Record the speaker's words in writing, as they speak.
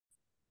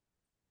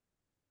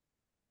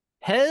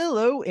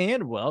Hello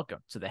and welcome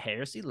to the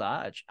Heresy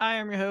Lodge. I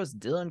am your host,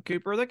 Dylan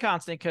Cooper, the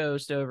constant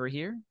co-host over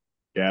here.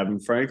 Gavin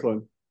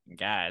Franklin.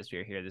 Guys, we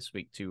are here this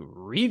week to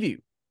review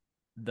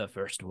The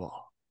First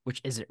Wall,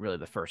 which isn't really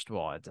the first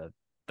wall. It's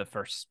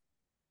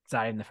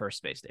not even the first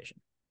space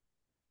station.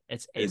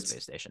 It's a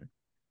space station.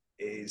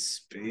 A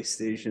space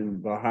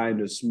station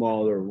behind a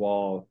smaller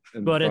wall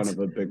in But front of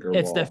a bigger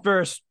it's the wall.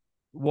 first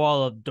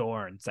wall of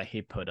Dorns that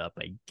he put up,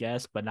 I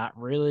guess, but not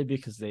really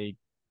because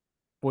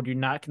would you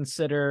not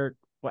consider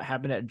what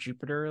happened at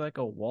Jupiter like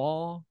a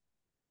wall?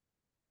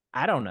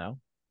 I don't know.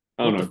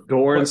 I don't What know. the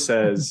Dorn what?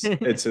 says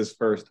it's his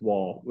first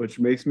wall, which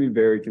makes me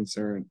very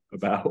concerned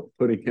about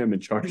putting him in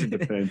charge of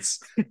defense.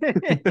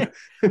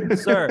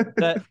 Sir,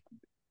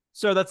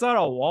 that's not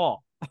a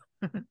wall.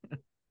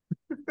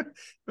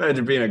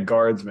 Imagine being a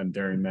guardsman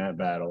during that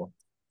battle.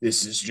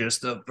 This is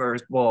just the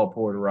first wall,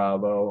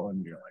 Porterabo.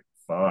 And you're like,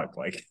 fuck,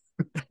 like,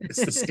 is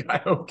this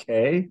guy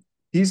okay?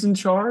 He's in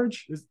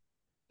charge?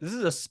 This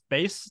is a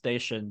space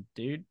station,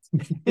 dude.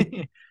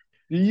 Do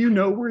you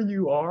know where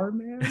you are,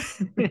 man?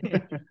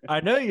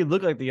 I know you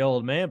look like the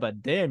old man,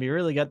 but damn, you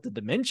really got the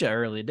dementia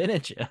early,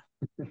 didn't you?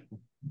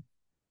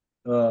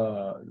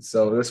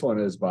 So this one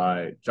is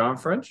by John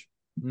French.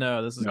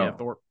 No, this is No, Gav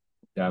Thorpe.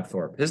 Gav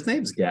Thorpe. His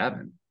name's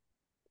Gavin.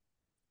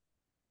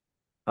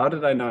 How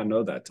did I not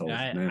know that till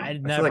now? I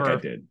feel like I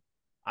did.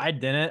 I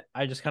didn't.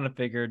 I just kind of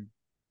figured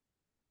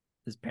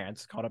his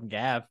parents called him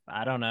Gav.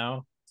 I don't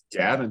know.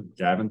 Gavin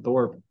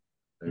Thorpe.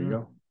 There you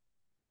go.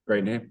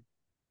 Great name.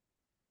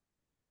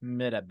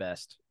 Mid at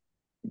best.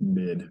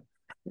 Mid.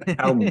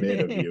 How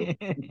mid of you?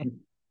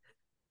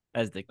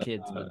 As the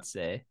kids would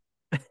say.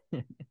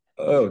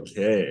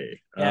 Okay.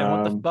 Yeah,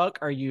 what the fuck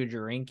are you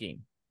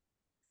drinking?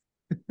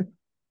 This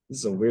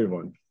is a weird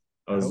one.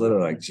 I was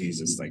literally like,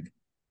 Jesus, like,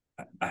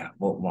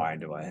 what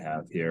wine do I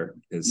have here?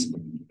 Because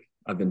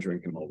I've been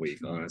drinking all week,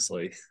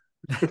 honestly,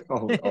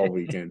 all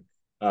weekend.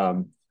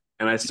 And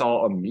I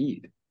saw a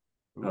mead.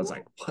 I was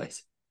like, what?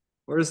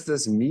 Where does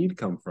this mead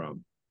come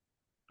from?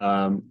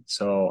 It's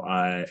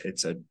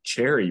a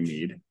cherry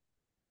mead.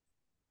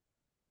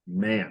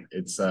 Man,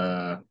 it's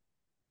a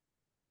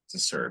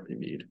syrupy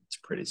mead. It's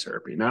pretty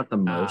syrupy. Not the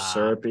most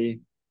syrupy,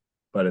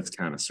 but it's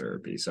kind of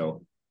syrupy.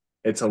 So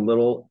it's a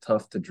little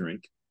tough to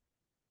drink.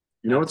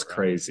 You know what's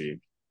crazy?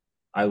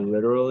 I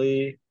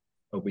literally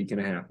a week and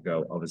a half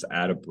ago, I was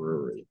at a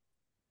brewery.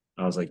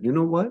 I was like, you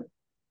know what?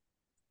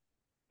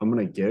 I'm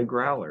gonna get a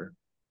growler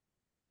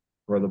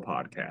for the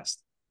podcast.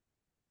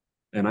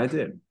 And I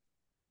did.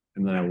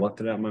 And then I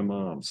left it at my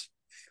mom's.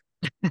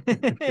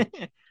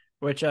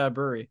 Which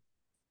brewery?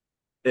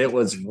 It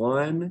was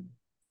one.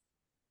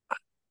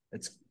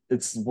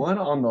 It's one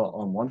on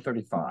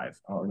 135.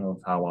 I don't know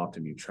how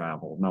often you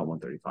travel. Not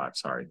 135,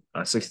 sorry.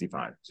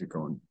 65. So you're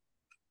going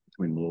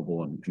between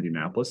Louisville and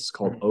Indianapolis. It's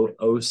called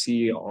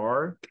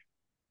OCR.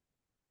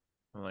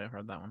 Oh, I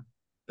heard that one.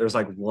 There's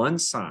like one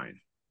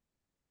sign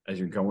as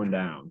you're going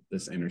down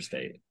this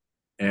interstate.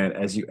 And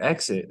as you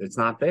exit, it's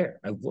not there.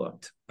 I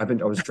looked. I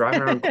was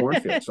driving around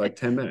cornfields for like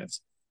 10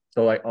 minutes.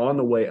 So like on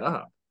the way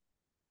up,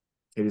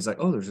 Katie's like,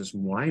 oh, there's this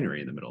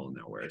winery in the middle of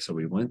nowhere. So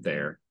we went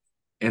there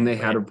and they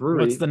had a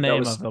brewery. What's the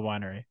name of the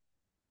winery?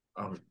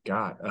 Oh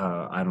God.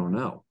 I don't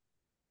know.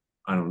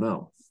 I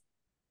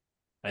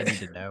need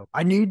to know.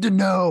 I need to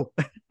know.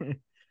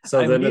 So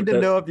I need to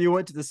know if you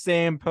went to the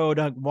same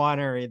podunk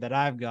winery that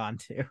I've gone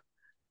to.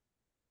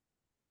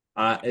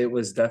 It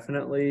was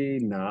definitely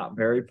not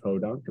very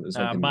podunk. It was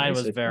like mine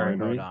was very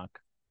winery. podunk.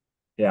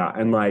 Yeah,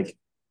 and like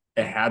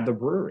it had the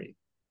brewery.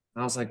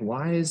 And I was like,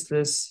 why is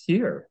this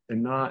here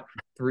and not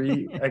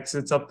 3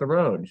 exits up the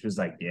road? She was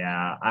like,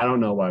 yeah, I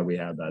don't know why we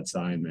have that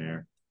sign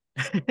there.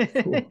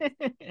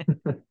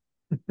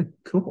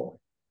 Cool.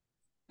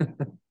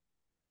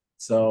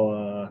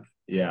 So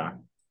yeah.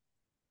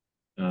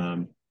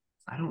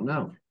 I don't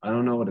know. I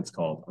don't know what it's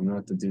called. I'm gonna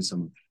have to do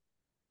some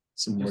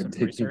more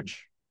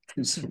research.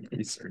 Do some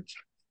research.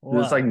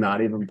 It's like not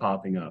even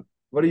popping up.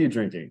 What are you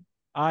drinking?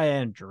 I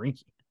am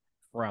drinking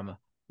from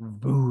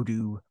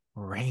Voodoo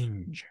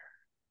Ranger,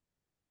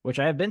 which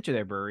I have been to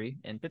their brewery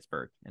in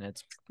Pittsburgh, and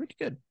it's pretty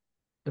good.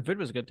 The food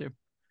was good too.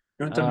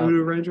 You went to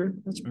Voodoo Ranger?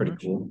 That's pretty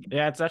cool.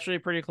 Yeah, it's actually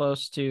pretty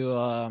close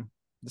to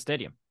the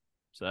stadium.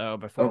 So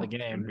before the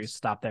game, we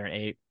stopped there and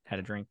ate, had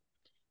a drink.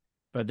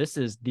 But this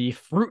is the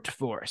Fruit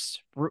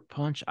Force Fruit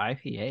Punch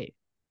IPA.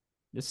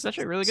 This is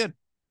actually really good.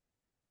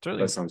 It's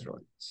really that sounds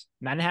really nice.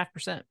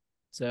 9.5%.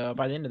 So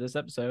by the end of this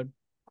episode,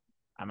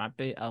 I might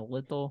be a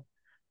little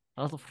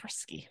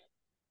frisky.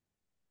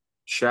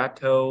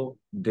 Chateau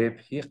de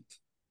Pic.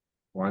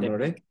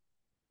 Winery?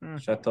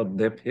 Chateau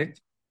de Pic.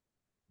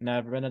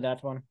 Never been to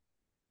that one.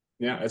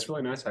 Yeah, it's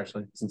really nice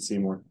actually. It's in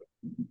Seymour.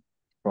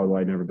 Probably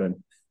why I've never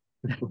been.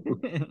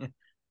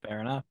 Fair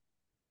enough.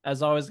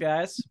 As always,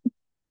 guys,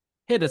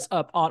 hit us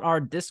up on our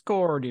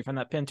Discord. You find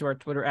that pinned to our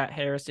Twitter at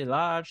Heresy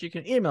Lodge. You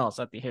can email us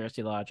at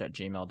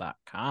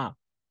theheresylodge@gmail.com.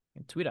 You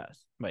can tweet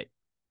us. Wait,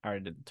 I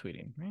already did the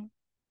tweeting, right?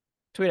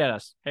 Tweet at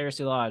us,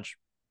 Heresy Lodge.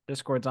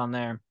 Discord's on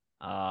there.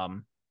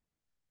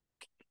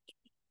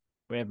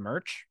 We have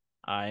merch.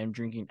 I am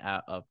drinking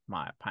out of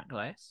my pint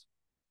glass.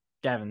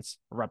 Gavin's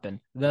repping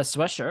the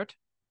sweatshirt.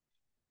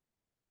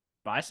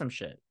 Buy some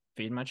shit.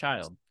 Feed my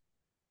child.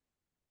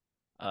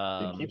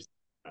 It keeps.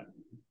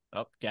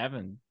 Oh,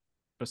 Gavin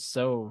was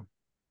so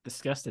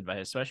disgusted by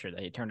his sweatshirt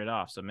that he turned it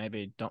off. So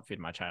maybe don't feed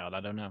my child. I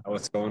don't know. Oh,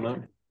 what's going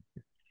on?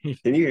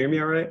 Can you hear me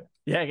all right?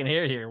 Yeah, I can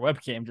hear it here.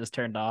 Webcam just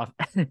turned off.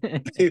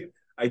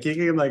 I keep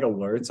getting like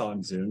alerts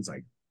on Zoom. It's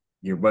like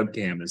your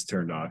webcam is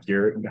turned off,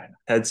 your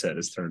headset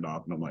is turned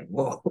off, and I'm like,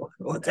 whoa,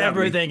 what's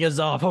Everything happening? is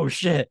off. Oh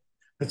shit!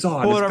 It's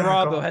on. Porta It's back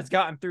Bravo on. has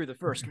gotten through the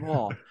first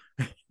wall.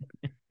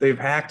 They've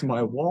hacked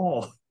my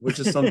wall, which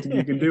is something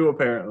you can do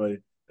apparently.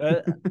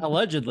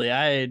 Allegedly,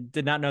 I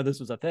did not know this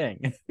was a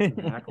thing.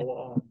 Hack a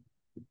wall.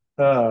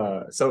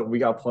 So we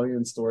got plenty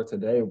in store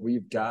today.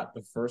 We've got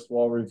the first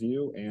wall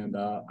review, and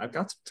I've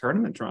got some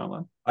tournament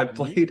drama. I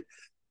played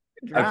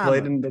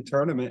in the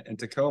tournament in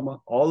Tacoma.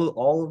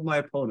 All of my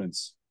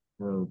opponents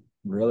were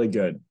really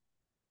good,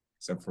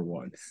 except for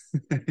one.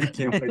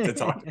 Can't wait to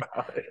talk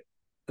about it.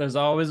 There's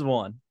always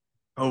one.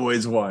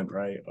 Always one,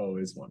 right?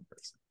 Always one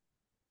person.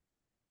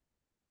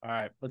 All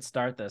right, let's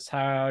start this.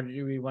 How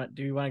do we want?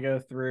 Do you want to go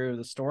through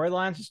the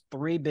storylines? There's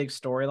 3 big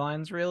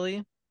storylines,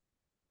 really.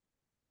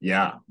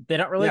 Yeah, they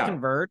don't really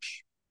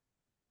converge.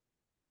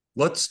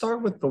 Let's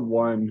start with the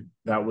one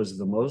that was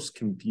the most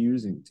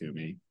confusing to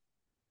me,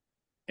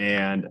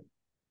 and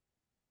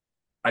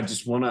I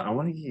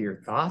want to get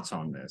your thoughts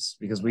on this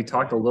because we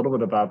talked a little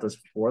bit about this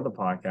before the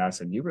podcast,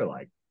 and you were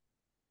like,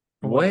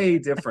 way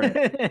different.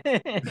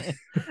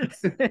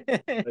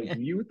 Like,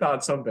 you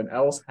thought something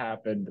else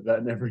happened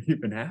that never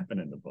even happened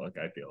in the book.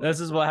 I feel this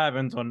is what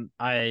happens when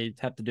I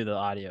have to do the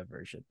audio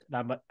version.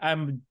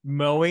 I'm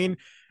mowing,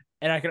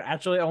 and I can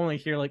actually only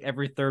hear like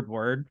every third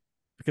word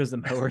because the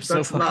mower's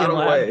so fucking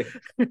loud.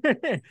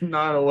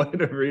 Not a way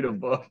to read a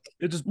book.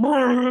 It just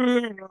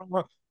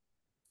what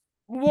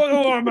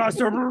more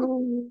master.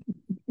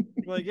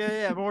 Like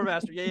yeah, more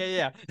master.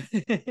 Yeah.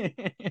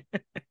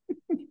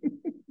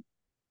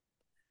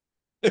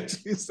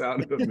 It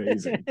sounded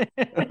amazing.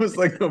 That was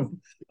like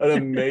an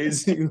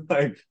amazing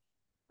like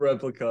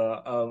replica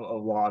of a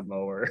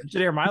lawnmower. You should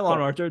hear my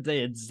lawnmower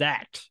today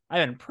exact.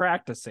 I've been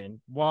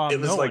practicing while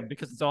I'm mowing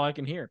because it's all I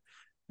can hear.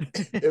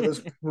 It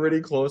was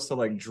pretty close to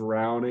like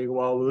drowning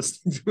while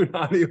listening to an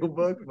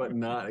audiobook, but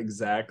not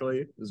exactly.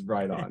 It was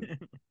right on.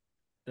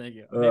 Thank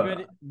you.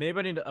 Maybe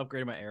I need to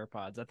upgrade my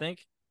AirPods. I think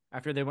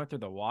after they went through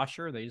the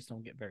washer, they just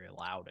don't get very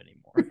loud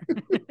anymore.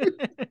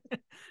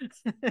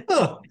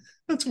 Huh,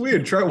 that's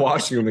weird. Try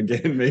washing them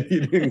again. Maybe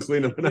you didn't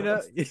clean them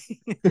enough.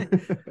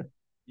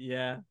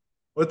 Yeah.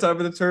 What type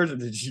of detergent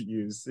did you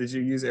use? Did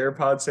you use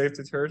AirPod safe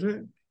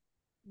detergent?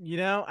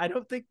 I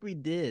don't think we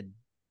did.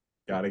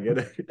 Gotta get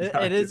it.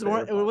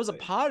 It was a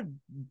pod.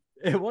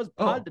 It was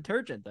pod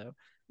detergent though.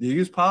 You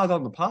use pods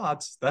on the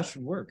pots. That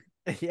should work.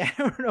 Yeah,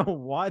 I don't know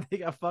why they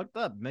got fucked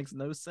up. Makes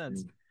no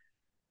sense.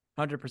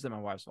 100% my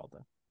wife's fault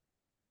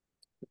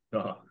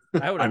though.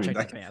 I would have checked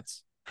the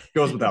pants.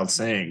 Goes without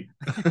saying.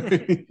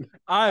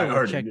 I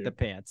would check the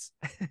pants.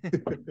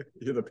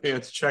 You're the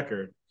pants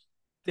checker.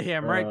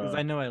 Damn right, because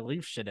I know I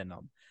leave shit in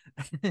them.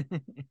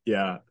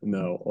 Yeah,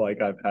 no,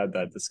 like I've had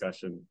that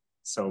discussion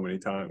so many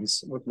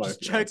times with my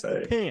fiance. Check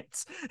the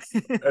pants.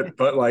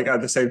 But like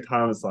at the same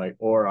time, it's like,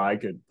 or I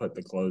could put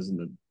the clothes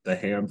in the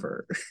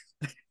hamper.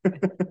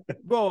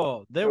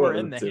 Whoa, they were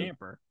in the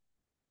hamper.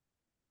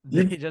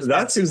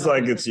 That seems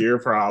like it's your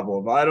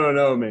problem. I don't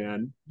know,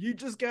 man. You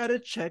just gotta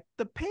check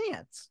the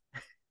pants.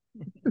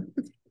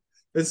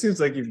 It seems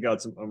like you've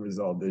got some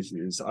unresolved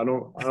issues. I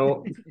don't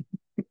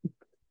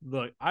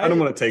Look, I don't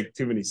want to take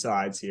too many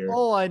sides here.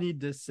 All I need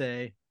to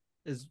say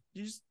is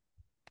you just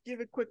give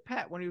it a quick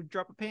pat when you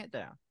drop a pant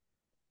down.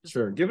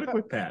 Sure, give it a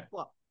quick pat.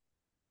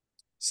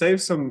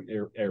 Save some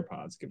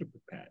AirPods. Give it a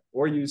quick pat,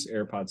 or use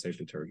AirPod safe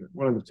detergent.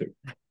 One of the two.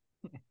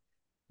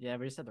 Yeah,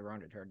 we just had the wrong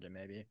detergent,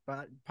 maybe.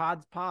 But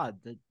pod.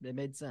 It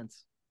made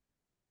sense.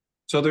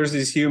 So there's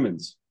these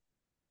humans.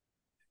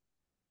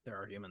 There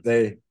are humans.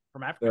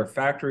 From Africa. They're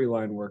factory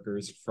line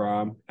workers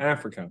from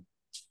Africa.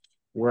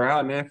 We're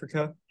out in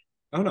Africa.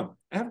 Oh no,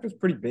 Africa's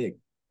pretty big.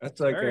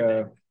 That's like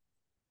I'm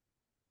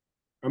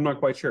not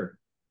quite sure.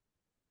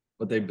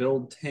 But they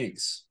build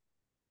tanks.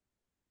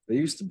 They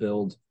used to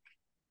build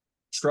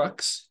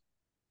trucks.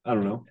 I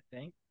don't know.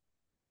 I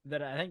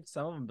think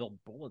some of them build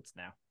bullets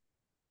now.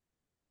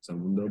 Some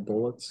of them build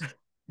bullets.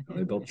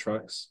 They build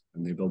trucks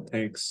and they build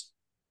tanks.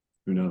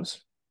 Who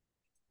knows?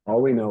 All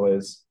we know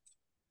is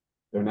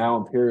they're now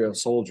Imperial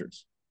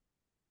soldiers.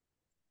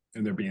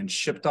 And they're being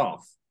shipped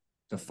off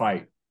to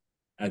fight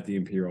at the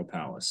Imperial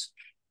Palace.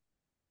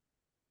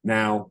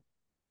 Now,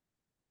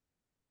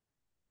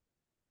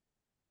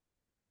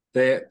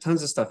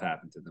 tons of stuff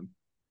happened to them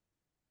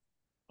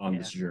on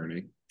this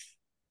journey.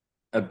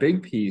 A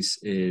big piece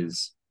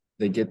is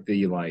they get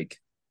the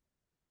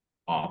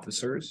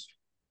officers.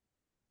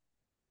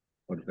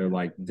 What they're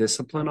like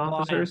discipline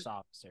officers?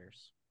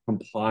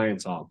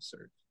 Compliance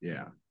officers.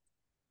 Yeah.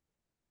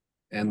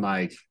 And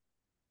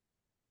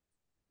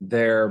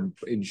they're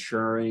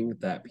ensuring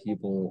that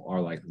people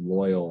are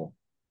loyal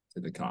to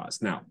the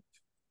cause. Now,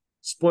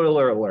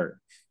 spoiler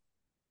alert.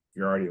 If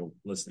you're already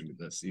listening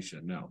to this, you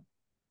should know.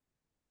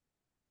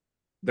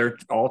 They're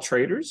all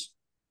traders.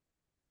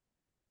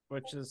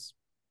 Which is,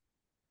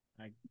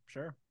 like,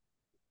 sure.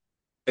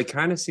 It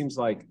kind of seems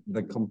like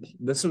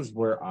this was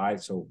where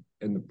so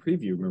in the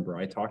preview, remember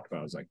I talked about,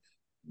 I was like,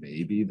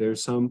 maybe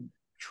there's some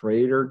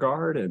trader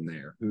guard in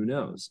there. Who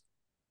knows?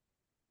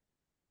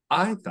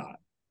 I thought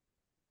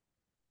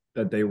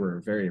that they were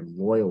a very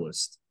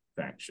loyalist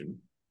faction.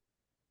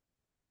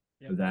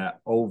 Yep. That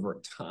over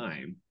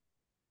time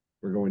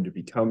were going to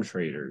become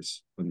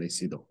traitors when they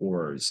see the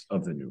horrors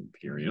of the new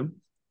Imperium.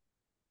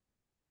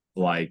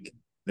 Like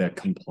the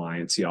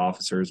compliancy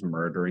officers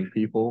murdering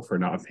people for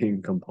not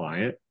being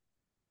compliant.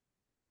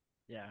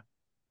 Yeah.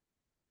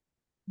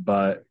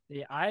 But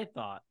yeah, I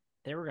thought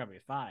they were going to be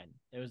fine.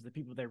 It was the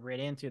people they ran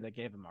into that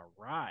gave them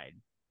a ride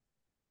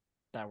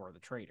that were the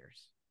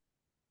traitors.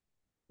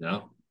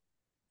 No.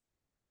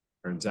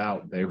 Turns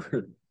out they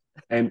were.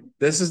 And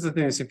this is the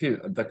thing that's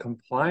confusing. The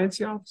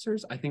compliancy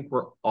officers, I think,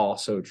 were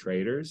also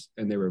traitors,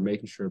 and they were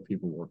making sure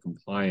people were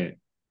compliant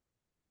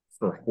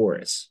for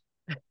Horus.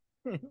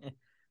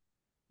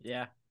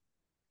 Yeah.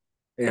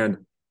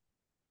 And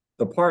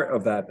the part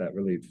of that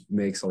really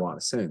makes a lot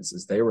of sense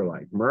is they were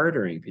like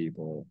murdering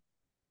people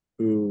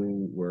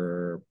who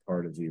were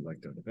part of the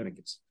Electo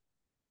Divinicus.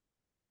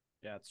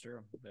 Yeah, it's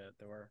true.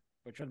 They were,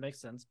 which would make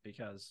sense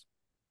because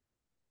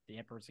the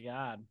Emperor's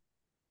God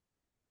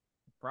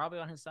probably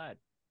on his side.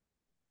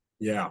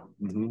 Yeah,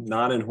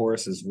 not in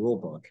Horus's rule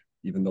book,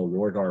 even though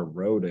Lorgar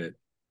wrote it.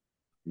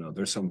 No,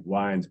 there's some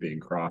lines being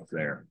crossed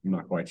there. I'm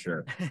not quite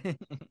sure.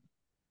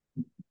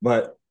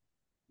 But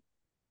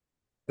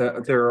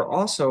there are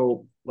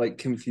also like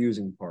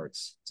confusing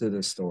parts to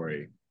this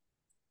story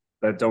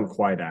that don't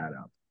quite add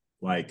up.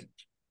 Like,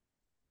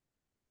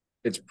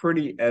 it's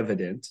pretty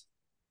evident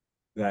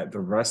that the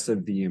rest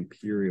of the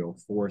Imperial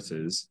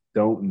forces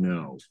don't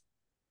know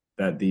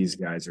that these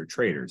guys are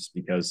traitors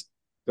because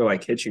they're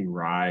like hitching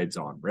rides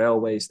on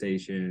railway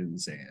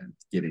stations and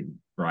getting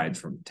rides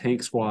from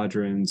tank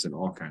squadrons and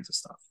all kinds of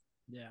stuff.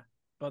 Yeah.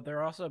 But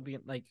they're also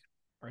being like,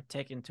 are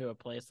taken to a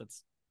place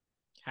that's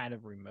kind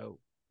of remote.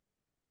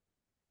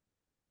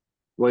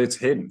 Well, it's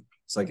hidden.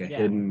 It's like a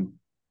hidden.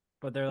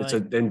 But they're it's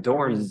like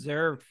a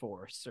reserved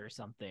force or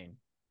something.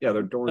 Yeah,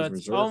 they're Dorne's so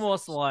it's reserve.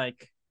 Almost force.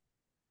 Like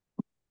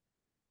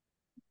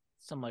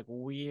some like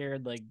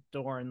weird like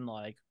Dorne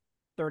like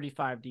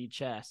 35D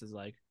chess is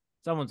like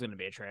someone's gonna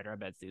be a traitor. I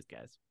bet it's these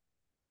guys.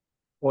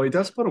 Well, he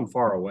does put them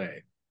far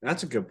away.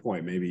 That's a good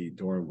point. Maybe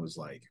Dorne was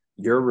like,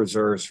 "You're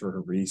reserves for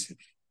a reason."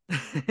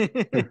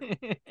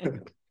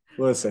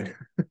 Listen,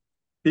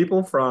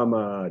 people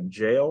from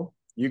jail,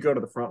 you go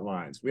to the front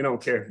lines. We don't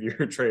care if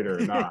you're a traitor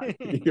or not.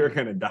 You're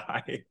gonna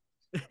die.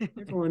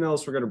 Everyone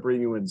else, we're gonna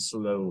bring you in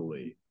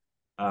slowly.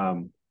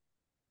 But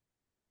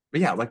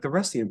yeah, like the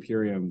rest of the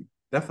Imperium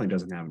definitely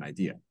doesn't have an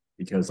idea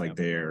because like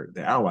they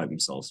ally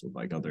themselves with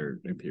like other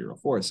Imperial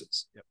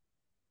forces. Yep.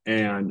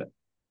 And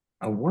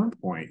at one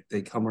point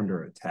they come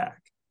under attack.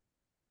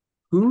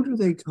 Who do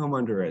they come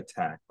under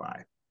attack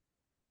by?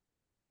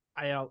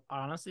 I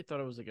honestly thought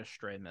it was like a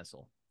stray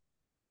missile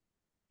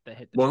that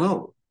hit the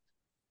no.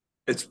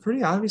 It's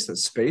pretty obvious that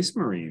Space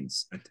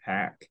Marines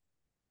attack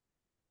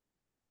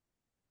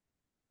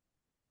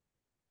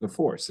the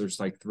force. There's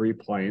like 3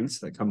 planes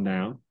that come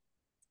down.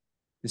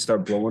 They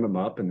start blowing them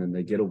up and then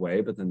they get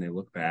away, but then they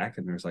look back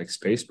and there's like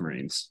Space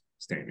Marines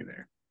standing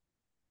there.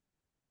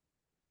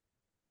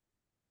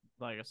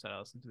 Like I said, I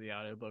listened to the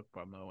audiobook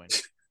by mowing.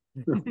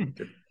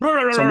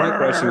 So my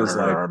question is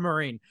like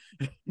Marine.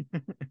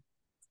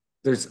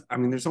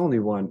 there's only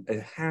one.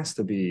 It has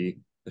to be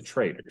the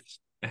traitors.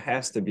 It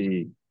has to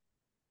be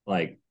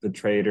like the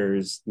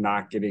traitors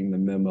not getting the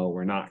memo.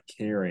 We're not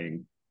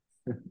caring.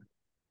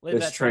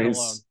 Leave this train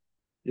alone.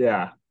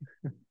 Yeah.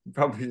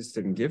 Probably just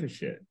didn't give a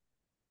shit.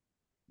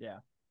 Yeah.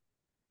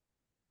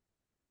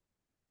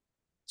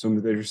 So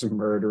there's some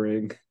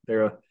murdering.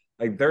 They're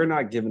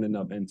not given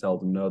enough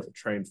intel to know that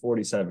train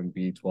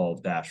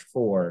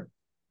 47B12-4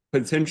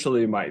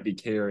 potentially might be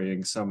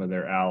carrying some of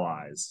their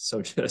allies.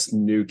 So just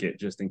nuke it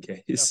just in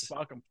case. Yeah,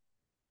 fuck them.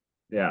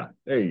 Yeah,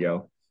 there you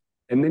go.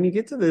 And then you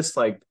get to this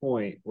like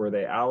point where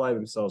they ally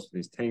themselves with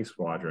these tank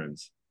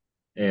squadrons.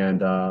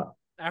 And after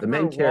the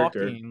main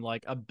character walking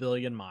like a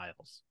billion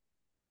miles.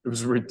 It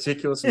was a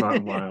ridiculous amount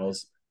of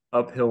miles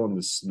uphill in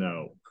the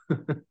snow.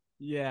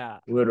 Yeah.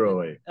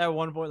 Literally. At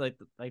one point, like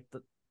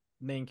the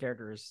main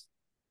characters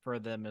for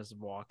them is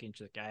walking.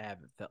 She's like, I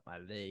haven't felt my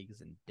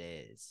legs in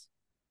days.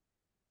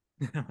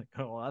 I'm like,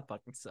 oh, well, that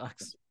fucking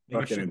sucks.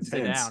 Maybe fucking intense.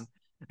 Sit down.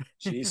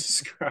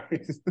 Jesus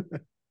Christ.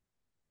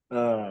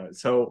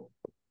 So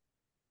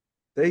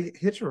they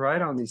hitch a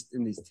ride on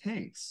in these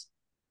tanks.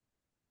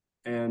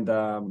 And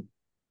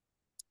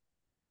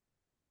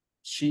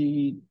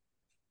she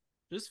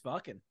just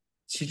fucks.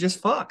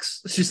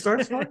 She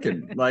starts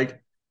fucking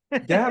like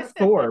Gav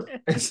Thorpe.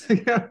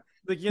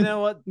 Like, you know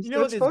what? You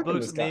know what these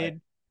books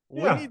need?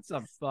 We need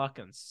some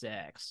fucking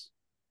sex.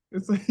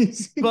 It's like,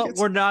 but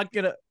they're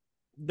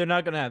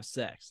not gonna have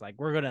sex. Like,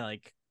 we're gonna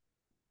like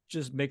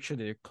just make sure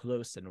they're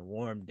close and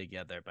warm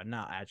together, but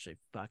not actually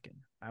fucking.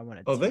 I want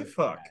Oh, to they tease you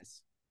fuck.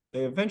 guys.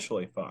 They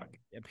eventually fuck.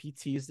 Yep, he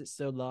teased it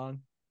so long.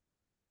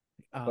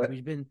 But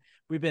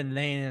We've been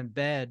laying in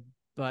bed,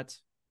 but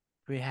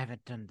we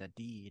haven't done the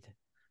deed.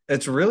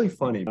 it's really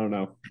funny. I don't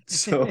know.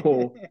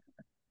 So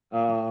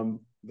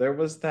there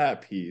was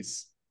that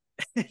piece.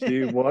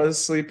 She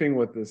was sleeping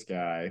with this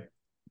guy.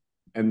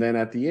 And then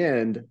at the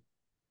end,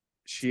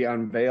 she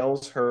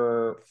unveils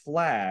her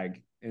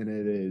flag, and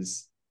it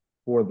is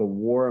for the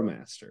War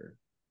Master.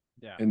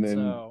 Yeah. And then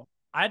So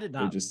I did they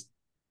not. just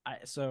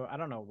So I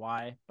don't know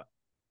why, but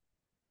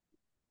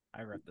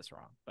I wrote this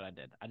wrong. But I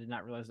did. I did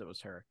not realize it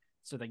was her.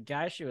 So the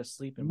guy she was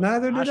sleeping with,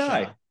 neither did I.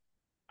 Nasha.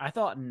 I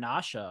thought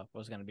Nasha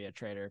was going to be a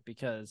traitor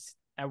because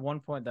at one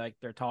point, like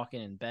they're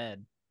talking in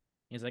bed.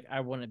 He's like, "I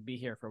wouldn't be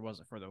here if it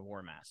wasn't for the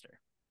War Master."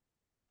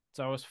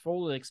 So I was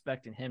fully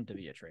expecting him to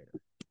be a traitor.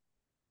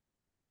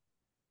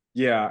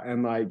 Yeah,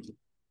 and like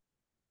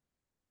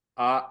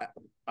I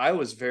I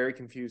was very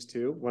confused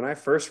too. When I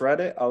first read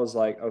it, I was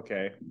like,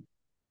 okay.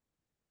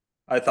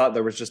 I thought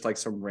there was just like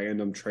some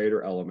random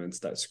traitor elements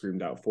that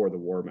screamed out for the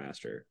War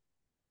Master.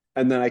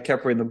 And then I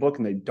kept reading the book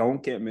and they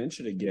don't get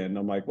mentioned again.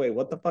 I'm like, wait,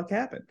 what the fuck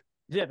happened?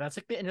 Yeah, that's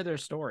like the end of their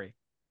story.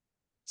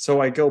 So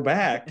I go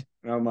back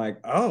and I'm like,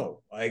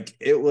 oh, like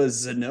it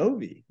was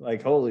Zenobi.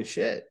 Like, holy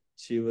shit,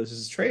 she was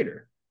his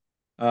traitor.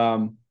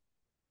 Um,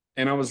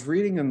 and I was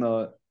reading in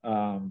the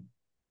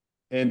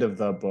end of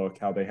the book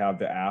how they have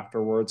the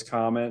afterwards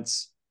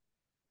comments,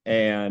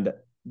 and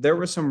there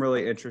were some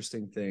really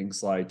interesting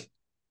things. Like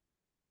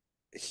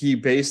he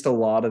based a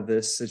lot of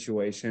this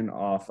situation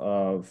off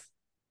of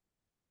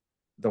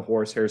the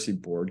Horus Heresy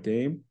board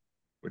game,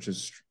 which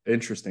is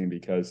interesting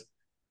because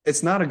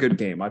it's not a good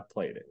game. I've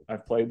played it.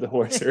 I've played the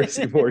Horus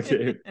Heresy board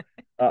game.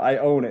 I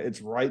own it.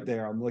 It's right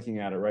there. I'm looking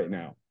at it right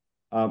now.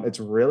 It's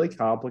really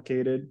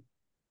complicated.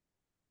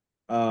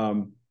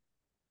 Um,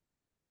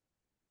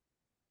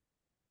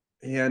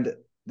 and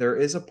there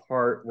is a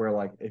part where,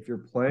 like, if you're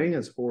playing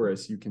as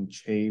Horus, you can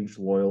change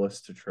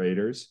loyalists to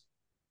traitors.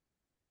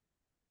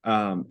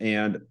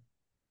 And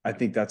I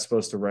think that's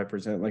supposed to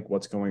represent like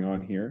what's going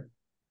on here.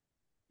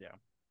 Yeah.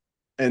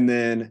 And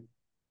then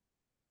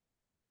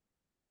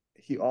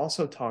he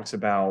also talks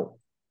about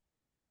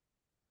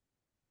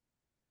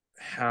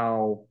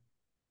how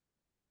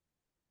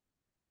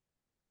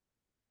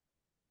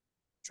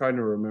trying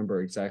to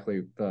remember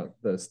exactly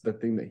the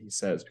thing that he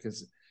says,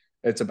 because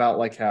it's about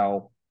like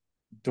how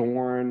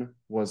Dorn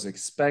was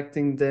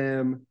expecting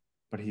them,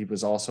 but he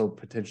was also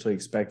potentially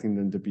expecting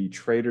them to be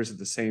traitors at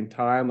the same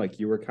time. Like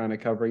you were kind of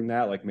covering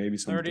that, like maybe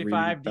some 3D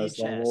 35D test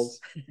chess. levels.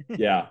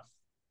 Yeah.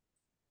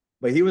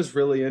 But he was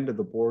really into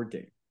the board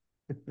game,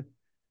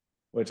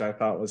 which I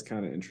thought was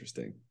kind of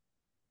interesting.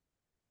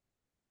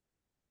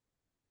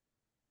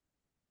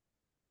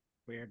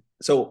 Weird.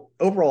 So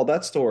overall,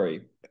 that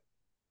story,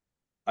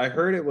 I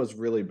heard it was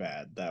really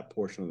bad, that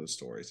portion of the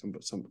story. Some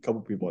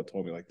couple people had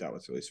told me like that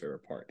was really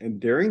favorite part. And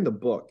during the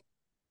book,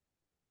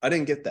 I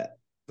didn't get that.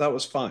 That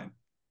was fine.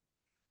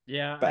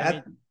 Yeah, But I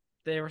mean,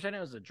 they were saying it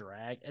was a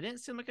drag. It didn't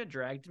seem like a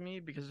drag to me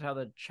because of how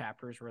the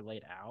chapters were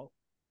laid out.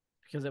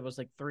 Because it was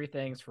like three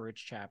things for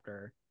each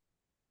chapter,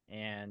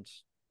 and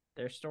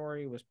their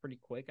story was pretty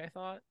quick, I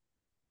thought.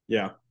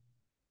 yeah.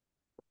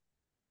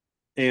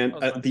 That And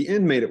was my the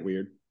end made it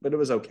weird, but it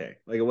was okay.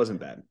 Like it wasn't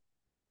bad.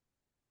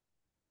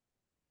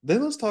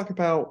 Then let's talk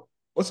about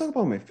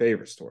my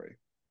favorite story.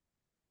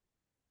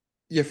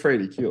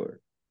 Freddy Keeler.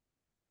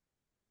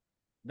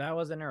 That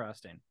was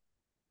interesting.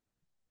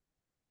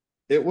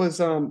 It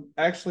was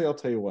actually I'll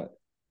tell you what.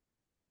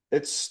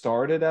 It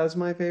started as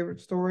my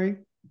favorite story,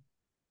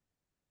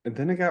 and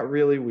then it got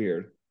really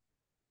weird.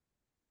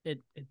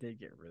 It did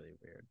get really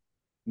weird.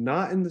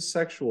 Not in the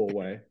sexual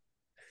way.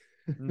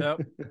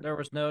 Nope. There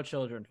was no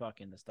children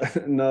fucking this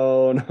time.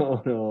 No,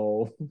 no,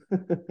 no.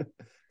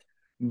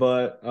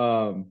 But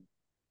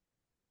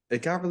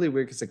it got really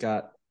weird because it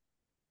got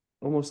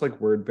almost like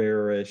word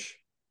bearish,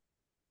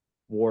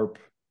 warp,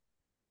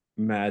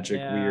 magic,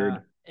 Yeah,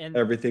 weird. and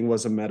Everything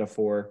was a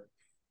metaphor.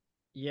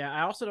 yeah,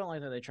 I also don't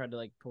like that they tried to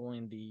like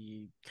pulling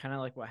the kind of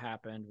like what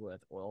happened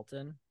with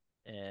Oilton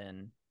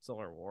in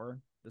Solar War.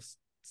 This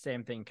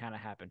same thing kind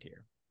of happened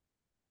here,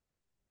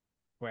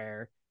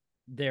 where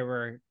they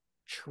were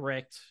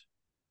tricked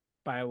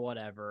by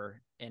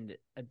whatever, and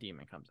a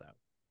demon comes out.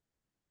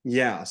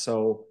 Yeah,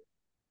 so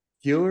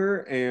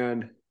Healer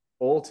and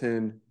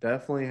Olton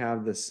definitely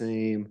have the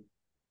same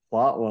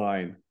plot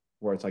line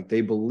where it's like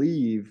they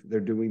believe they're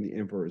doing the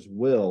Emperor's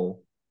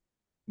will,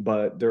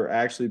 but they're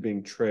actually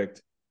being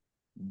tricked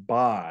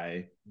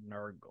by,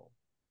 Nurgle,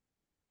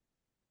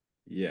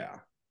 yeah.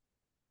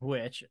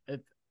 which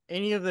if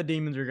any of the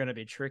demons are going to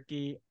be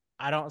tricky,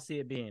 I don't see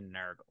it being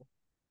Nurgle.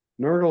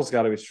 Nurgle's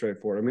got to be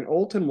straightforward. I mean,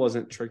 Olton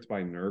wasn't tricked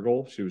by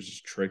Nurgle. She was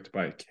just tricked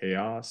by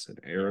Chaos and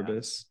Yeah,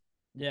 Erebus.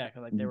 yeah,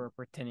 because like they were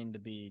pretending to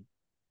be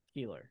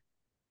healer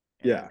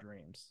in their Yeah.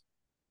 dreams.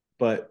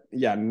 But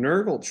yeah,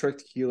 Nurgle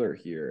tricked Healer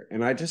here.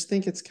 And I just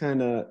think it's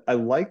kind of, I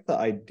like the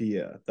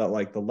idea that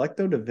like the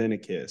Lecto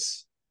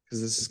Divinicus,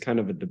 because this is kind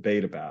of a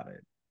debate about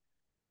it.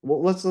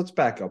 Well, let's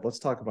back up. Let's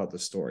talk about the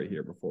story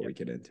here before Yep. we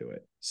get into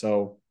it.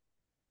 So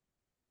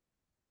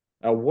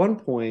at one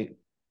point,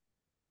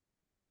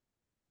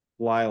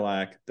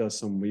 Lilac does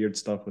some weird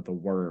stuff with a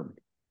worm.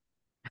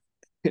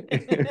 He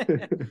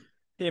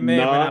may or may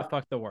not not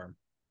fuck the worm.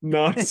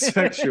 not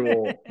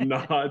sexual,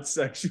 not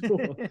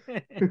sexual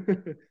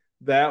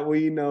that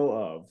we know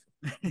of.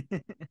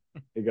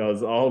 He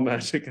goes, all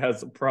magic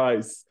has a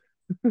price.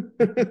 And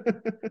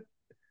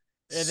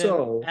then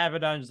So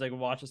Abaddon just like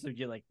watches him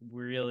get like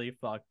really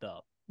fucked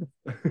up.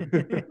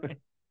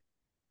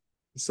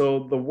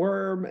 so the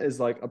worm is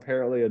like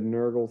apparently a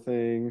Nurgle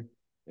thing,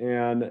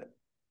 and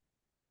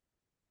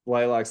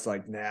Lilac's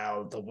like,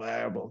 now the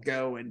worm will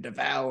go and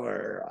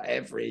devour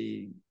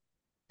every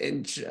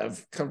inch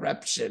of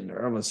corruption,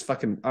 or almost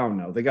fucking, I don't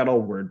know. They got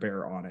all word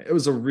bearer on it. It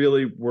was a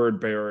really word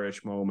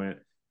bearish moment.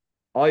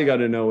 All you got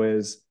to know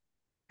is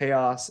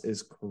chaos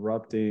is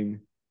corrupting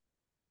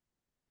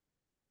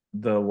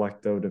the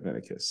Lecto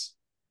Divinicus.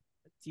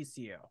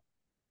 TCO.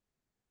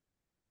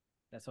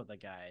 That's what the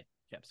guy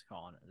kept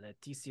calling it.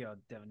 The TCO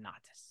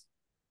Divinatus.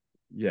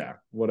 Yeah,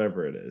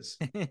 whatever it is.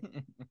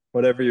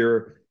 Whatever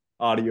your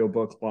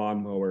audiobook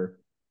lawnmower.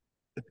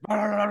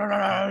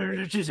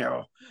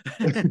 TCO.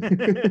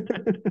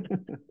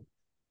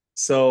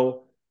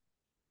 So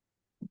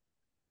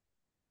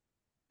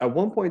at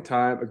one point in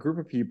time, a group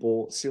of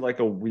people see like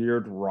a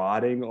weird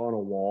rotting on a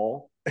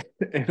wall.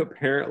 And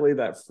apparently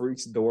that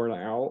freaks Dorn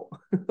out.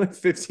 Like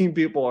 15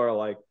 people are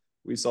like,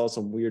 we saw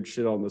some weird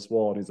shit on this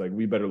wall. And he's like,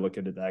 we better look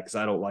into that because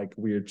I don't like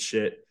weird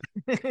shit.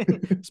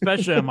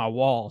 Especially on my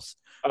walls.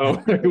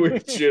 Oh,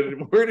 weird shit.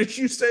 Where did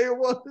you say it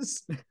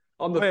was?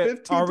 On the Wait,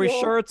 are 15th we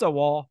wall? sure it's a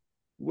wall?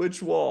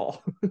 Which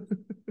wall?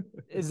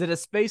 Is it a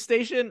space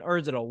station or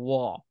is it a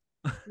wall?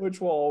 Which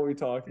wall are we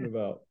talking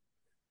about?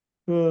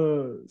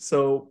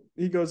 So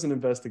he goes and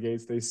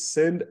investigates. They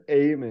send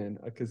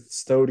Eamon, a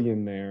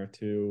custodian, there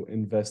to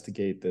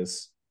investigate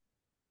this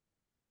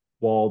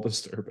wall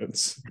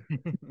disturbance.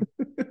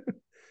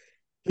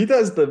 He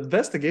does the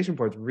investigation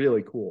part's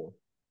really cool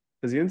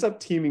because he ends up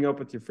teaming up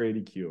with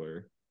Euphrates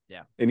Keeler.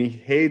 Yeah. And he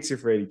hates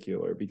Euphrates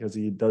Keeler because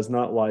he does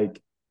not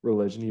like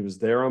religion. He was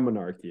there on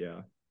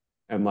Monarchia.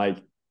 And like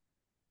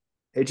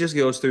it just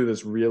goes through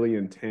this really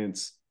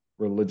intense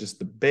religious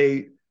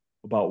debate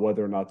about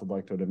whether or not the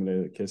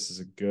Lectodemonic kiss is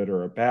a good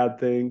or a bad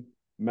thing.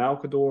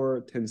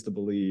 Malkador tends to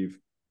believe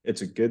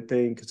it's a good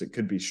thing because it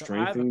could be So I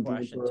have a strengthening the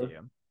question to Emperor.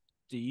 you.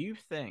 Do you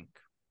think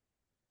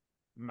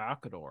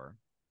Malkador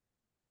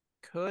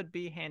could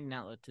be handing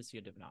out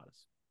Leticia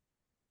Divinatus?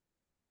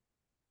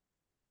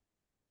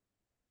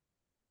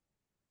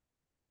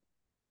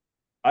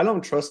 I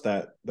don't trust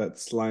that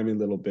slimy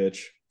little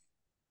bitch.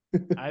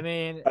 I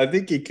mean, I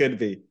think he could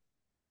be.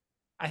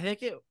 I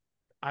think it.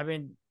 I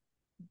mean,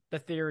 the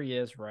theory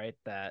is right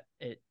that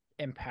it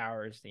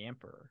empowers the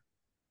emperor.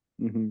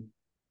 Mm-hmm.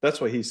 That's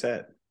what he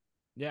said.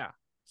 Yeah.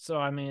 So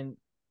I mean,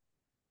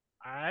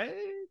 I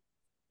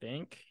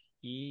think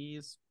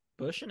he's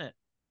pushing it.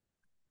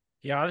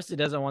 He obviously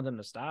doesn't want them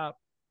to stop.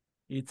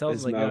 He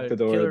tells them Is like,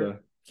 Malkador killer, the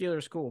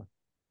killer's cool.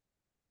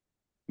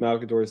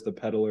 Malkador is the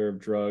peddler of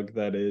drug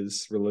that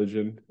is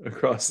religion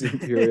across the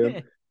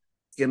Imperium?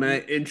 Can I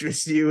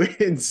interest you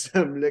in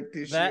some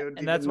Lectitio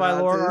And that's why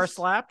Lord R Divinatus?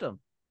 slapped him.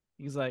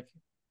 He's like,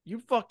 "You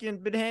fucking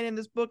been handing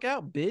this book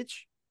out, bitch."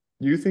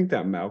 You think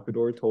that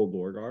Malkador told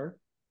Lorgar?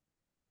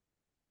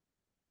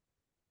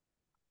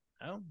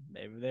 Oh,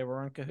 maybe they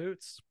were in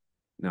cahoots.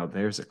 Now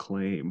there's a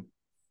claim.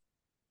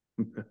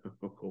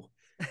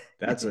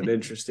 That's an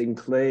interesting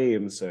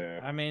claim, sir.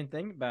 I mean,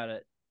 think about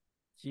it.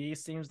 He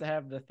seems to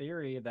have the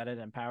theory that it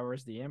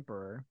empowers the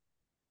emperor.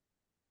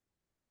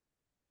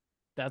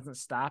 Doesn't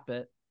stop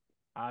it.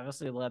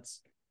 Obviously,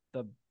 lets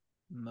the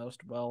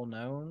most well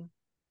known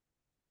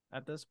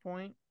at this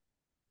point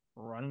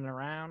running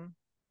around.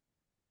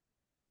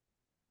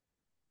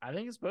 I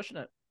think he's pushing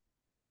it.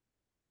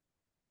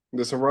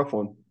 That's a rough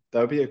one. That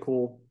would be a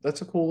cool.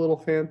 That's a cool little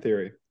fan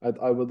theory.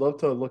 I would love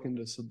to look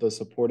into the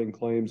supporting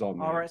claims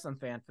on I'll that. write some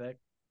fanfic.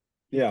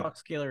 He Yeah.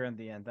 fucks Killer in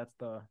the end. That's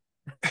the.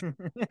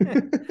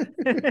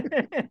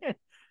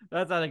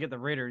 That's how they get the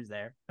readers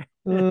there.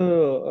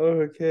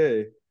 Oh,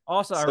 okay.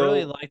 Also, I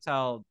really So liked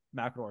how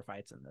Malkador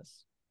fights in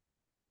this.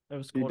 It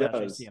was he cool to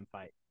actually see does. him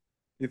fight.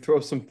 He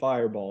throws some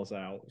fireballs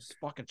out. Just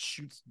fucking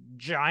shoots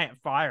giant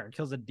fire and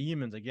kills the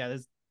demons. Like, yeah,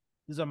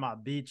 these are my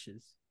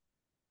bitches.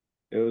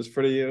 It was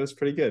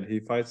pretty good. He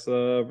fights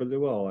really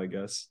well, I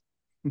guess.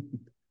 I mean,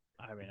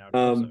 I would hope so.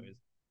 um He's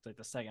like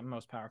the second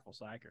most powerful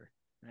psyker.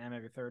 And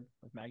maybe third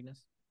with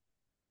Magnus.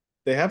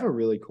 they have a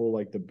really cool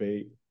like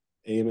debate,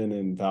 Aemon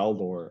and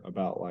Valdor,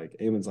 about like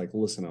Aemon's like,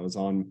 listen, I was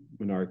on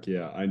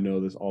Monarchia. I know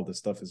this all this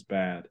stuff is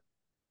bad.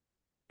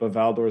 But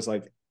Valdor's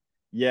like,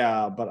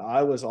 yeah, but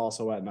I was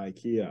also at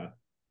Nikea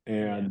Yeah.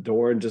 and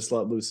Doran just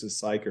let loose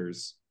his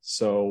psychers.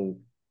 So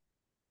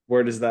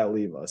where does that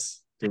leave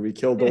us? Do we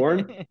kill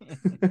Dorn?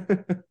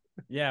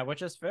 Yeah,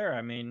 which is fair.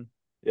 I mean,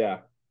 Yeah.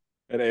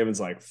 And Aemon's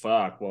like,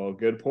 fuck, well,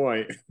 good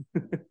point.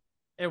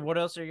 and what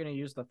else are you going to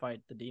use to fight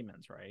the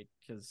demons, right?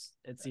 Because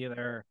it's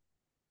either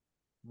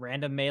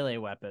random melee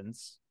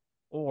weapons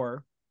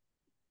or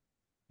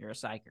you're a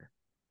psyker.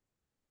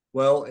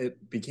 Well,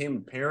 it became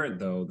apparent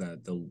though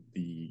that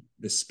the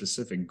this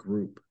specific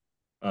group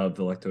of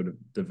the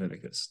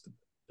Lectodivinicus,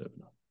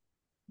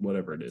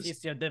 whatever it is,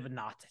 Fictio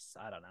Divinatis.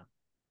 I don't know.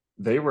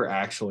 they were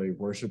actually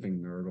worshiping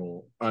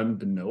Nurgle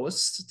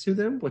unbeknownst to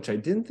them, which I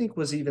didn't think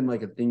was even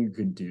like a thing you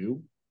could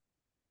do.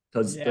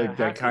 Because Yeah,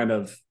 that kind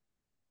of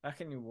how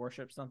can you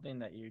worship something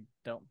that you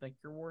don't think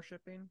you're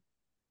worshiping?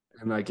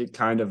 and like it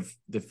kind of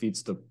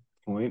defeats the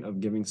point of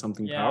giving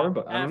something Yeah. power,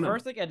 but I don't At know.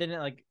 first, like I didn't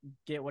like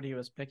get what he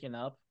was picking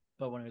up,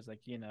 but when he was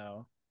like,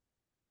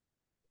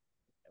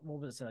 what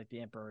was it like the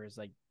Emperor is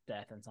like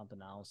death and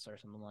something else or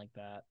something like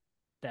that,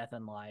 death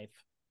and life,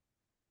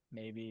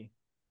 maybe.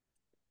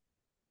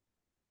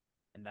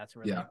 And that's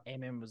where Yeah. like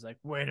Aemon was like,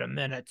 wait a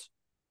minute,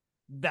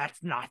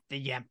 that's not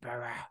the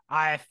Emperor.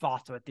 I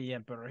fought with the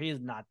Emperor. He's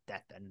not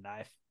death and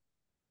life.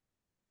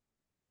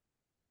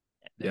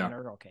 And then Yeah.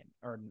 Nurgle came,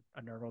 or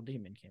a Nurgle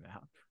demon came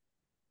out.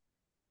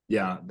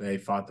 Yeah. They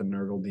fought the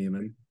Nurgle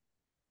demon.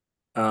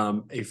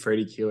 A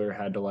Freddy Keeler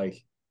had to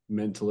like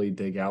mentally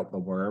dig out the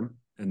worm,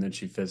 and then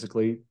she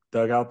physically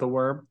dug out the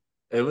worm.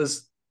 It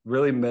was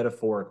really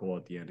metaphorical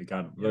at the end. It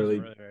got It was really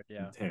really weird,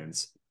 yeah.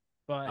 intense.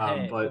 But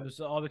hey, it But was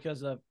all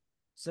because of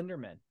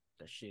Cinderman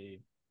that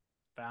she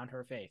found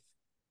her faith.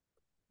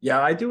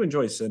 yeah, I do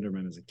enjoy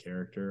Cinderman as a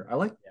character. I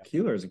like Yeah.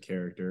 Keeler as a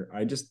character.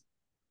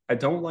 I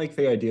don't like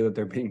the idea that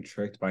they're being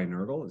tricked by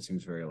Nurgle. It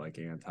seems very like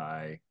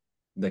anti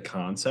the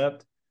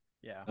concept.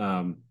 Yeah.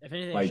 Um, If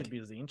anything, it should like be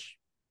Zinch.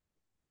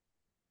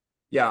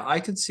 yeah, I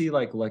could see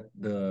like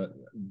the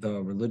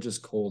religious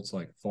cults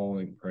like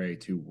falling prey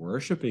to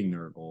worshiping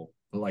Nurgle,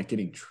 but like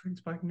getting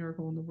tricked by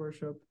Nurgle in the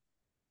worship.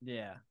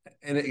 Yeah.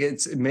 And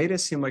it made it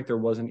seem like there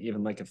wasn't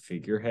even like a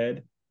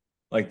figurehead.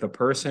 Like the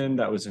person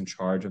that was in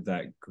charge of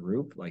that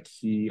group, like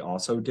he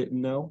also didn't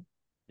know.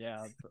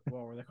 Yeah.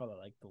 What were they called?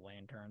 Like the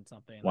lantern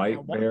something. Like at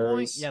Light one point,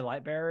 bearers. yeah,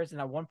 light bearers.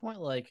 And at one point,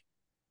 like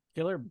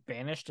Killer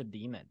banished a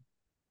demon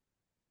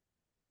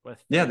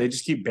with Yeah, faith they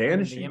just keep in the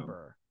banishing them.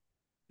 Emperor.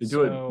 They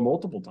do it So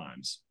multiple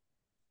times.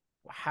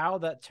 how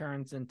that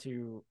turns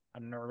into a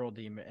Nurgle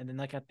demon, and then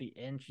like at the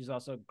end, she's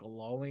also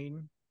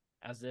glowing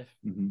as if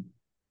Mm-hmm.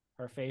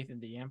 her faith in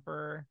the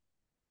Emperor.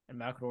 And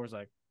Malkador's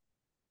like,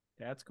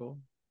 that's cool.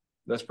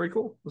 That's pretty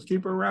cool. Let's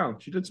keep her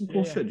around. She did some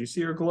cool Yeah. shit. You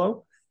see her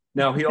glow?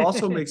 Now he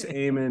also makes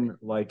Aemon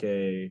like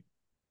a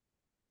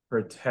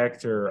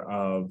protector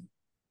of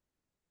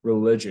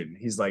religion.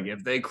 He's like,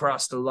 if they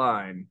cross the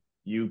line,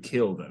 you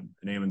kill them.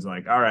 And Aemon's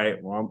like, all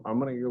right, well, I'm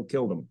gonna go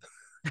kill them.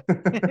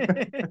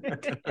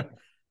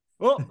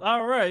 Well,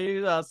 all right,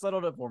 you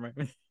settled it for me.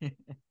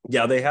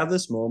 Yeah, they have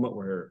this moment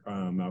where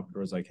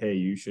Malchor's like, hey,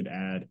 you should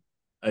add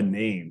a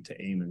name to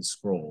Aemon's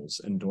scrolls.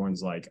 And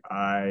Dorne's like,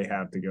 I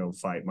have to go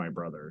fight my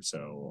brother.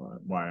 So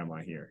why am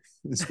I here?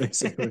 It's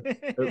basically,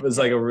 it was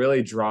like a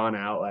really drawn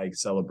out like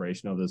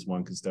celebration of this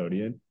one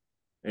custodian.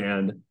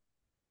 And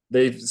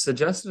they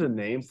suggested a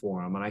name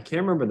for him. And I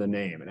can't remember the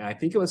name. And I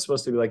think it was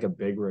supposed to be like a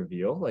big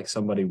reveal, like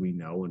somebody we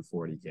know in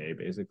 40K,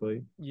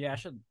 basically. Yeah,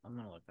 I'm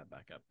gonna look that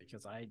back up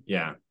because I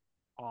Yeah.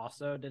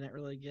 also didn't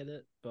really get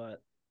it,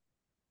 but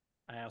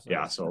I also had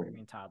Yeah. a So,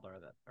 screaming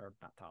toddler or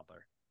not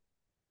toddler.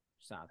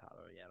 She's not a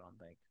toddler yet, I don't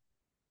think.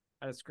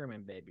 I had a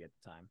screaming baby at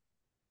the time.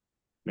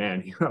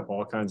 man, you have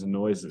all kinds of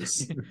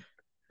noises.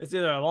 It's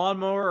either a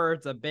lawnmower or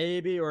it's a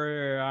baby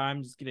or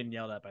I'm just getting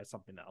yelled at by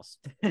something else.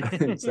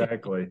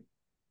 Exactly.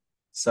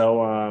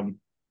 So,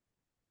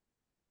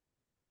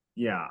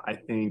 yeah, I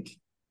think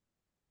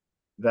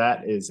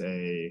that is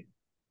a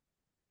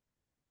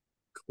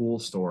cool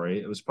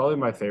story. It was probably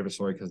my favorite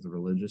story because of the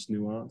religious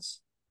nuance.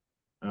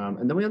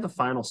 And then we have the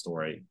final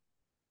story,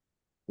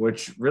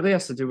 which really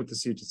has to do with the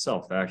siege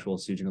itself, the actual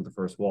sieging of the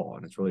first wall.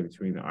 And it's really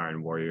between the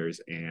Iron Warriors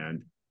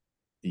and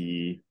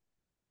the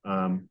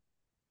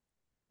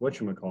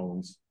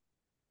whatchamacallums.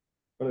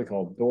 What are they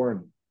called?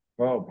 Dorn.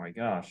 Oh my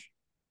gosh.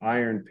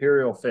 Iron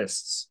Imperial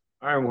Fists.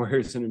 Iron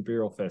Warriors and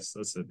Imperial Fists.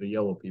 That's it, the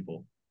yellow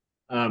people.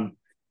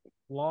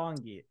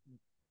 Longinus.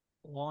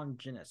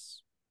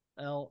 Longinus.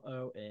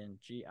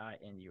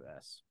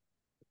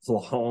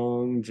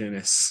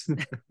 Longinus.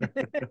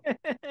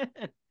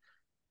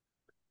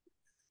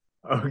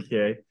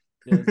 Okay.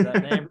 Does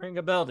that name ring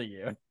a bell to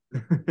you?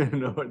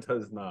 No, it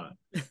does not.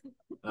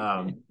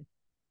 Um,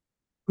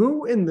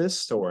 who in this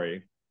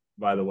story,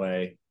 by the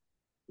way,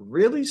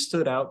 really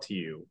stood out to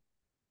you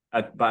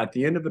at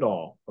the end of it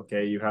all?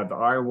 Okay, you have the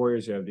Iron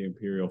Warriors, you have the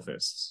Imperial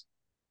Fists.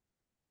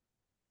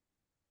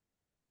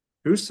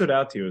 Who stood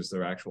out to you as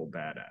their actual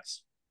badass?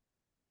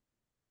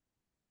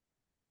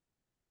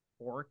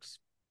 Orcs.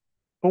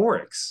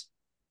 Forix.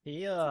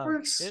 He's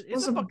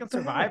Was a a fucking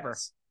survivor.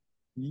 badass.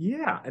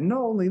 Yeah, and not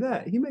only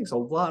that, he makes a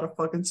lot of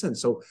fucking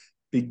sense. So,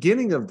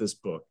 beginning of this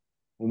book,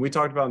 when we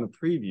talked about in the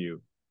preview,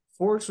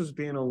 Forks was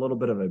being a little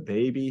bit of a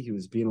baby. He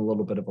was being a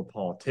little bit of a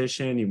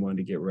politician. He wanted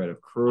to get rid of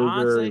Kruger. He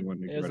Honestly, wanted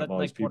to it get was rid of all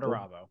these like people.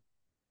 Portorabo.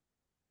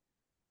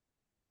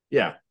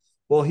 Yeah.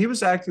 Well, he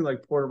was acting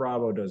like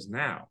Portorabo does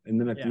now. And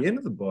then at Yeah. the end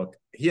of the book,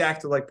 he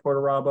acted like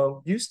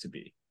Portorabo used to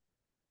be.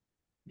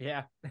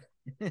 Yeah.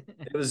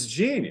 It was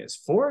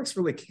genius. Forex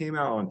really came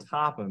out on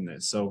top on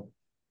this. So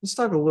let's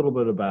talk a little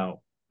bit about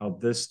how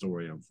this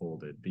story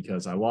unfolded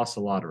because I lost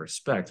a lot of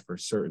respect for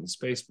certain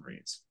space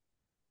marines.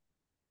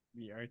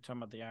 Are you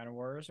talking about the Iron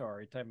Wars, or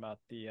are you talking about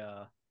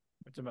we're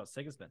talking about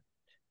Sigismund?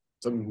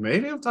 So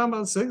maybe I'm talking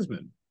about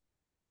Sigismund.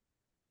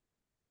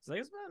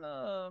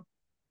 Sigismund,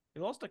 he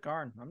lost to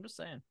Karn. I'm just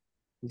saying.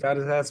 He got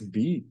his ass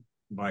beat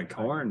by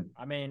Karn.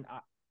 I mean,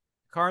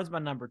 Karn's my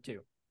number two.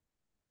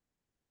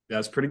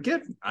 That's pretty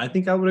good. I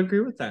think I would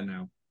agree with that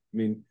now. I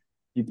mean,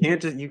 you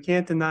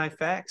can't deny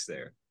facts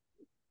there.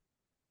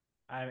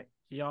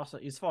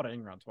 He's fought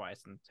Ingron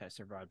twice and has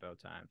survived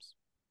both times.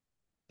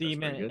 That's pretty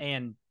Demon good.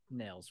 and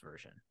Nails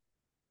version.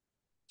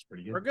 It's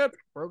pretty good. We're good.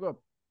 We're good.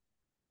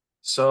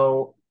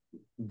 So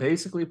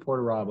basically,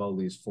 Portarabo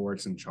leaves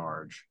Forex in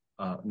charge.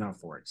 Not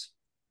Forex.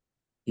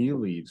 He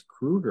leaves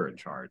Kruger in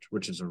charge,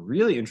 which is a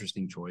really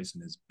interesting choice.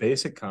 And his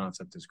basic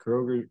concept is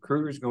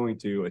Kruger's going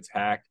to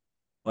attack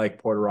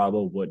like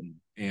Portarabo wouldn't.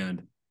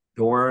 And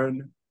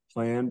Doran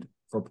planned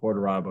for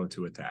Portarabo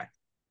to attack.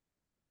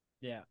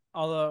 Yeah.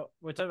 Although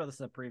we talked about this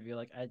in the preview,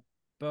 like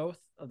both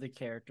of the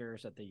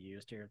characters that they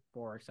used here,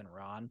 Forex and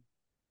Ron,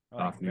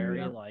 are like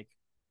very like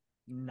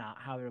not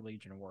how their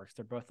Legion works.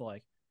 They're both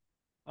like,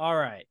 all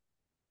right,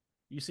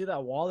 you see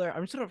that wall there?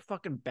 I'm just gonna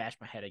fucking bash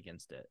my head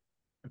against it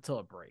until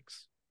it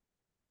breaks.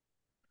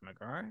 I'm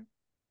like, all right.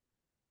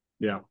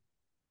 Yeah.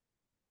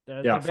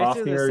 They're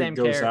basically the same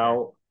goes character.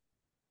 out.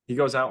 He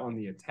goes out on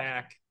the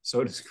attack.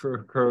 So does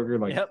Kruger.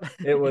 Like yep.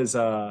 it was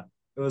a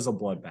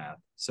bloodbath.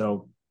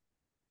 So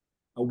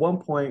at one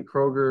point,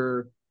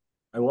 Kroger,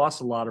 I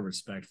lost a lot of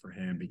respect for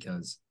him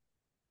because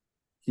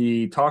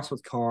he talks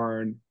with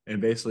Karn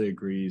and basically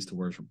agrees to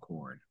worship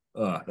Korn.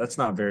 That's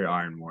not very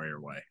Iron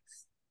Warrior way.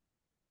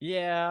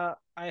 Yeah,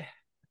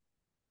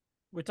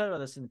 we talked about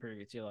this in the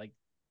preview too. Like,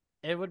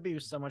 it would be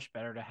so much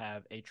better to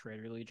have a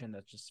Trader Legion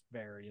that's just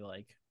very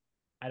like,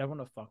 I don't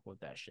want to fuck with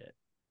that shit.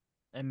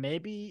 And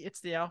maybe it's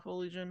the Alpha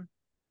Legion.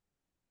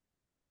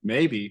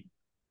 Maybe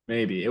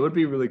it would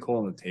be really cool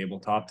on the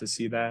tabletop to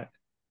see that.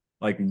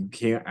 Like you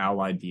can't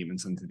ally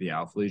demons into the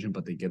Alpha Legion,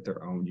 but they get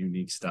their own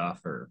unique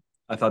stuff. Or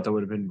I thought that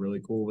would have been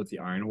really cool with the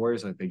Iron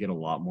Warriors. Like they get a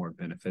lot more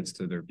benefits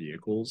to their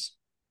vehicles.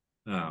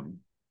 That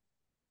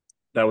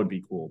would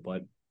be cool,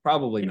 but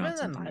probably Even not the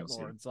something Night you'll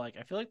see. Lords, like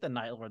I feel like the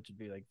Night Lords would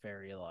be like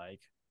very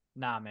like,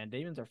 nah, man,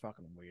 demons are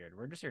fucking weird.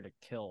 We're just here to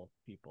kill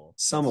people,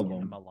 Some of skin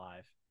them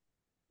alive.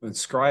 And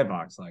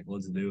Scribox, like,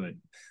 let's do it.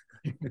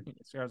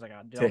 Scar's like,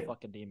 I'll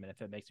fuck a demon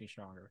if it makes me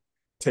stronger.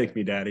 Take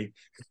me, daddy.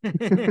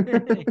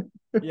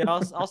 Yeah,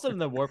 I'll sit in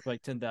the warp for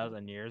like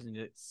 10,000 years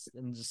and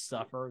just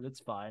suffer.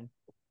 It's fine.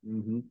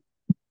 Mm-hmm.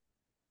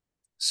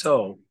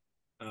 So,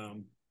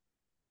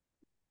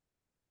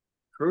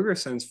 Kruger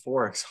sends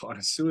Forex on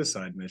a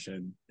suicide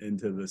mission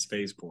into the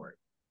spaceport.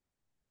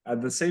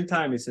 At the same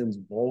time, he sends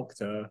Volk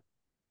to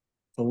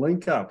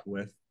link up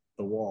with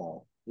the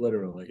wall,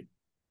 literally.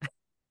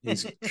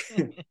 He's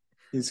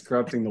he's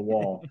corrupting the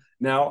wall.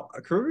 Now,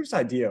 Kruger's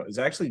idea is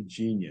actually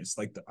genius.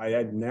 Like I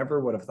had never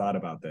would have thought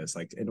about this.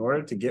 Like in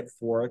order to get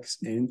Forex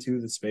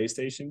into the space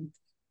station,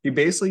 he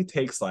basically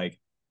takes like,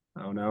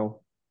 I don't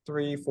know,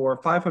 3,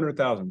 4,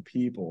 500,000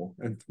 people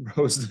and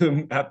throws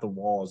them at the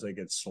wall as they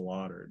get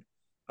slaughtered.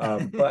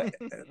 But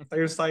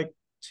there's like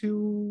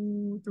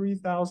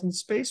 2,000-3,000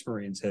 space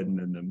marines hidden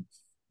in them.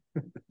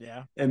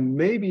 Yeah. And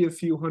maybe a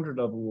few hundred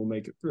of them will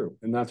make it through.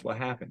 And that's what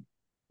happened.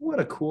 What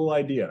a cool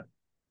idea.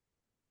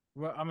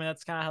 Well, I mean,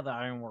 that's kind of how the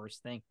Iron Warriors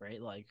think,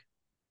 right? Like,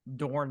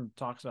 Dorn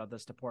talks about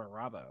this to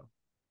Portarabo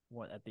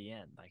at the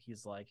end. Like,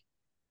 he's like,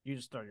 you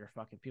just throw your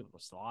fucking people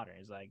to slaughter.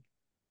 He's like,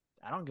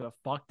 I don't give a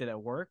fuck. Did it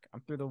work?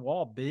 I'm through the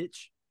wall,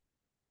 bitch.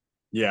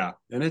 Yeah,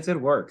 and it did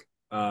work.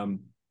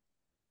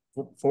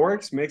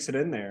 Forex makes it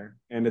in there,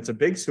 and it's a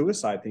big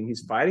suicide thing.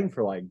 He's fighting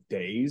for like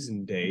days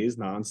and days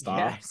nonstop.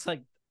 Yeah, it's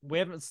like, we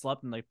haven't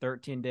slept in like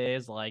 13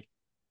 days. Like,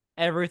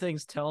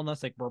 everything's telling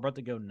us, like, we're about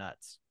to go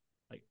nuts.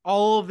 Like,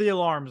 all of the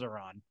alarms are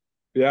on.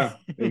 Yeah,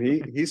 and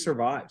he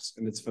survives,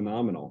 and it's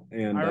phenomenal.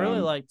 And I really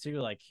like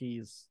too. Like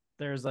he's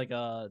like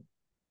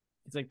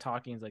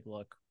talking. He's like,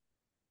 look,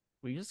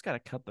 we just gotta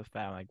cut the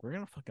fat. Like we're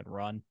gonna fucking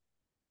run.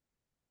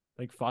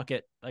 Like fuck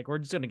it. Like we're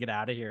just gonna get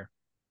out of here.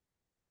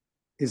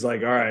 He's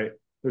like, all right,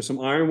 there's some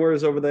Iron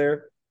Warriors over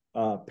there.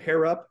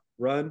 Pair up,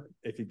 run.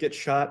 If you get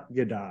shot,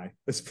 you die.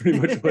 That's pretty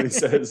much what he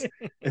says.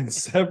 And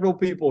several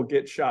people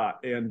get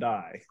shot and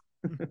die.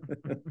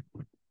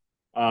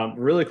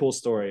 Really cool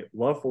story.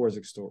 Love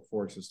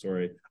Forex's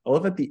story. I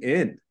love at the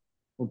end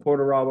when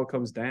Portarabo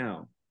comes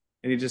down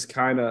and he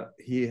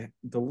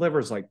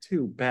delivers like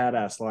two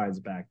badass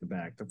lines back to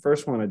back. The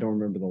first one, I don't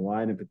remember the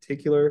line in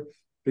particular,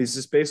 but he's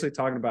just basically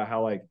talking about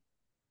how like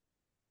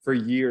for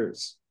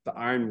years the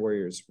Iron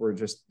Warriors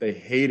they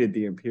hated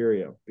the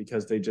Imperium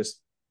because they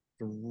just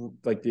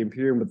like the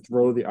Imperium would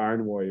throw the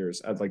Iron Warriors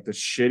at like the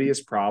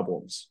shittiest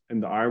problems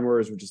and the Iron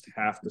Warriors would just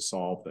have to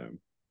solve them.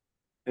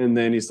 And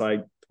then he's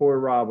like,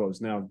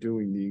 Portarabo's now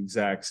doing the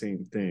exact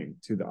same thing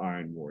to the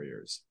Iron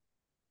Warriors.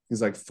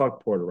 He's like,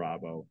 fuck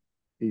Portarabo.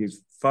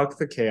 He's fuck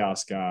the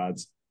Chaos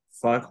Gods.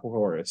 Fuck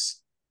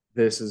Horus.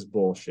 this is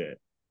bullshit.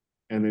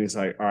 And then he's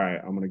like, all right,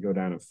 I'm gonna go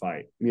down and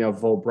fight. And you have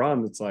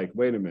Volbron that's like,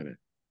 wait a minute,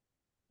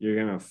 you're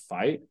gonna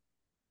fight?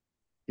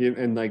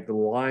 And like the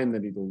line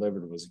that he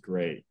delivered was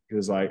great. He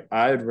was like,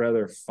 I'd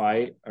rather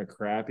fight a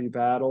crappy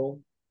battle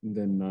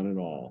than none at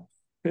all.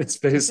 It's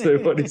basically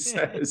what he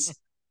says.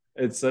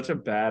 It's such a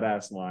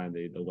badass line that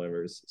he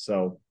delivers.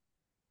 So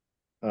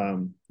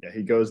yeah,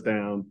 he goes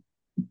down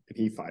and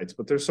he fights,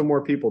 but there's some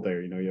more people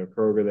there. You have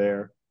Kroger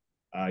there,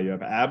 you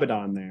have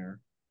Abaddon there,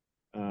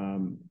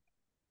 um,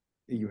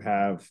 you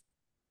have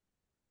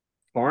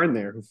Karn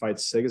there who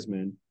fights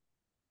Sigismund,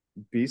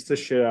 beats the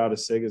shit out of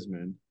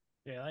Sigismund.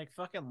 Yeah, like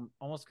fucking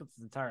almost cuts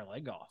his entire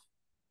leg off.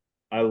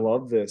 I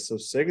love this. So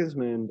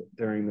Sigismund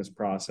during this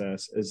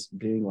process is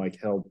being like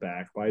held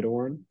back by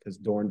Dorn because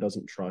Dorn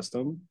doesn't trust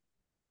him.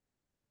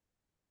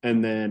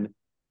 And then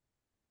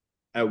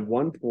at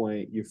one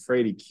point,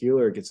 Euphrates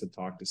Keeler gets to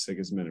talk to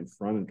Sigismund in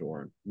front of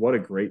Dorn. What a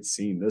great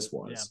scene this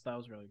was. Yeah, that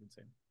was a really good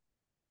scene.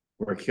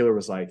 Where Keeler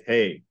was like,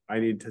 hey, I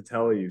need to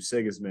tell you,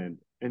 Sigismund.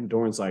 And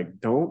Dorn's like,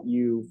 don't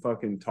you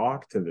fucking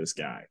talk to this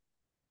guy.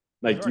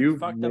 Like you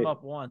fucked him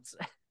up once.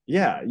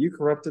 Yeah, you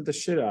corrupted the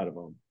shit out of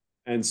him.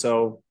 And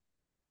so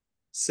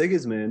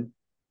Sigismund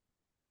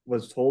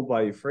was told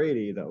by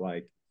Euphrates that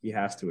like he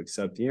has to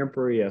accept the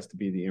emperor, he has to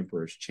be the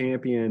emperor's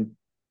champion.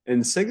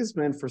 And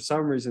Sigismund, for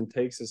some reason,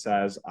 takes this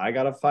as I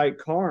gotta fight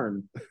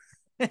Karn.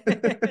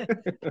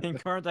 And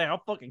Karn's like,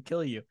 I'll fucking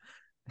kill you.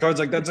 Karn's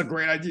like, that's a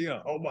great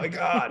idea. Oh my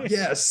god,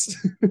 yes.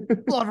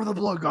 Blood for the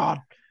blood god.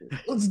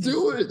 Let's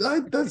do it.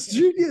 That's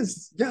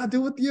genius. Yeah,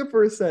 do what the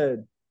emperor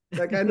said.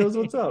 That guy knows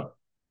what's up.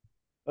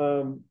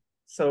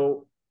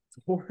 So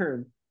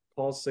Dorn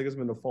calls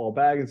Sigismund to fall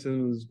back, and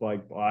Sigismund's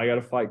like, well, I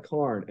gotta fight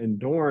Karn. And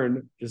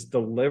Dorn just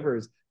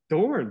delivers.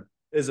 Dorn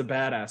is a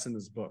badass in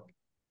this book.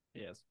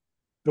 Yes.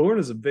 Dorn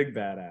is a big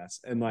badass.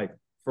 And like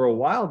for a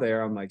while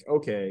there, I'm like,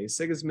 okay,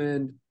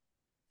 Sigismund,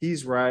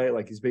 he's right.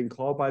 Like he's being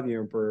called by the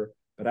Emperor.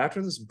 But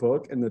after this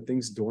book and the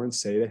things Dorn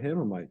say to him,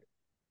 I'm like,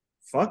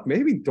 fuck,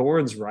 maybe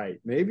Dorn's right.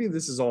 Maybe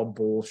this is all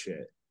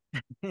bullshit.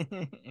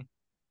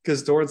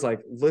 Because Dorn's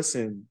like,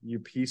 listen, you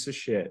piece of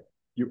shit.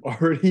 You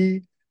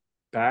already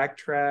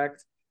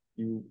backtracked.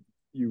 You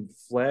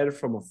fled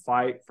from a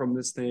fight from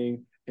this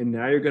thing. And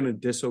now you're going to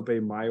disobey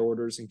my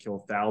orders and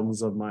kill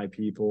thousands of my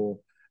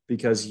people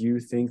because you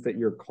think that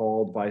you're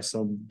called by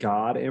some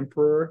god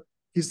emperor.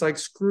 He's like,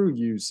 screw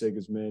you,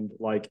 Sigismund.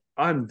 Like,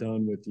 I'm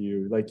done with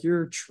you. Like,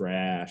 you're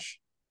trash.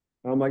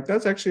 I'm like,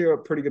 that's actually a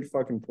pretty good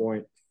fucking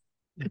point.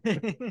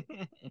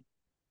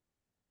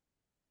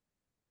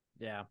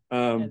 Yeah.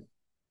 Go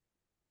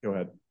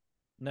ahead.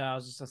 No, I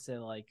was just gonna say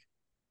like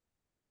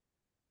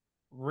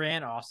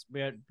Rand also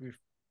we've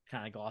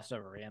kind of glossed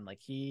over Rand. Like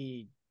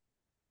he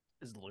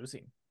is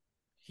losing.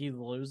 He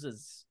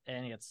loses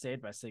and he gets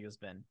saved by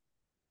Sigismund,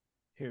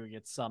 who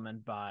gets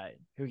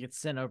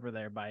sent over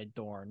there by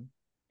Dorn.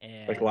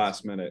 And like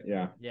last minute,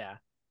 yeah. Yeah.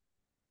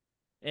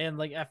 And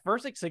like at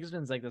first, like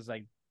Sigismund's like this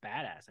like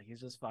badass. Like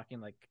he's just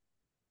fucking like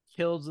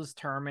kills this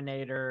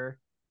Terminator,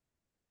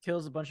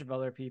 kills a bunch of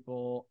other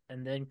people,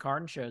 and then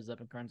Karn shows up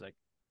and Karn's like,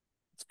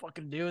 let's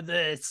fucking do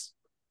this.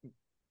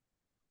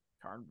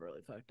 Karn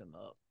really fucked him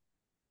up.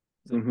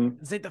 Like,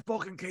 this ain't the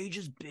fucking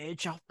cages,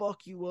 bitch. I'll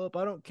fuck you up.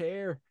 I don't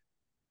care.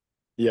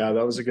 Yeah,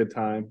 that was a good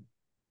time.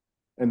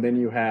 And then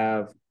you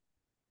have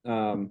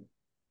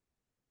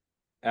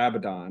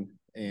Abaddon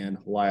and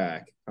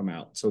Lyak come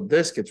out. So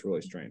this gets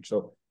really strange.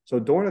 So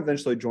Dorn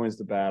eventually joins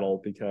the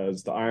battle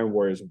because the Iron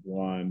Warriors have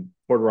won.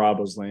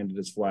 Portarabo's landed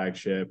his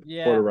flagship.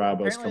 Yeah,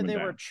 Portarabo's apparently coming they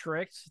down. were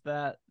tricked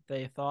that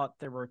they thought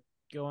they were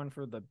going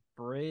for the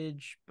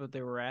bridge, but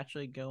they were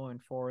actually going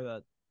for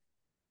the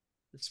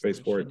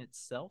spaceport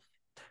itself.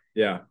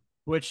 Yeah.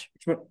 Which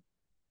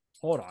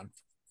hold on.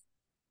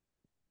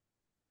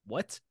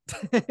 What?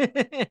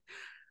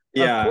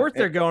 Yeah. Of course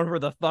they're going for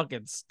the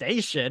fucking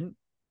station.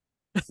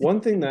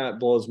 One thing that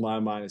blows my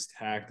mind is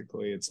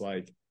tactically, it's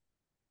like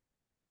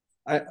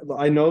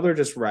I know they're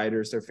just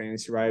writers, they're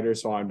fantasy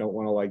writers, so I don't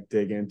want to like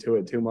dig into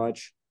it too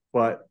much.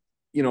 But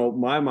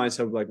my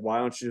mindset was like, why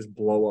don't you just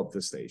blow up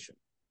the station?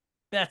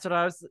 That's what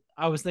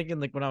I was thinking.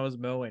 Like when I was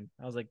mowing,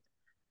 I was like,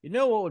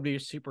 what would be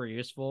super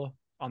useful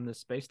on this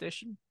space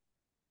station?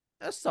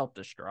 A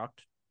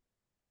self-destruct.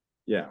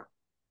 Yeah,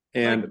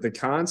 and like, the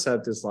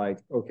concept is like,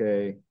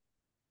 okay,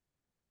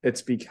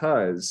 it's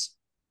because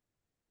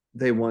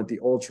they want the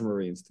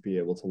Ultramarines to be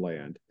able to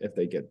land if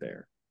they get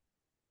there.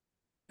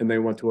 And they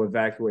want to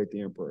evacuate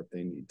the Emperor if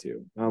they need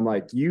to. And I'm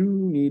like, you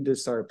need to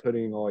start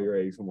putting all your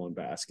eggs in one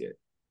basket.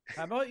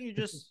 How about you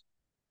just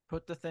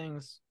put the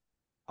things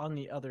on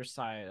the other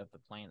side of the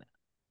planet?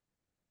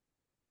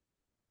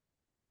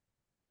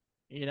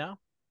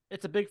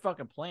 It's a big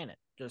fucking planet.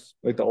 Just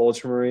like the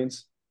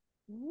Ultramarines.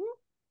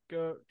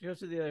 Go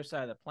to the other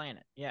side of the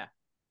planet. Yeah.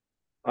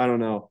 I don't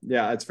know.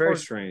 Yeah, it's very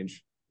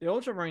strange. The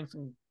Ultramarines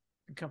can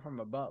come from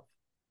above.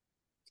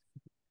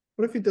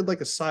 What if you did like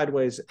a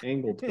sideways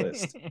angle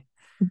twist?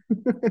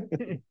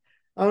 I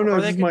don't know.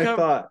 Or this is my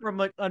thought. From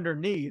like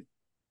underneath,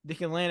 they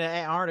can land in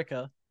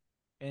Antarctica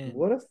and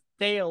what if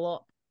sail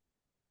up.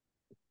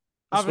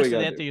 Obviously,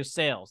 they have to use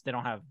sails. They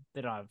don't have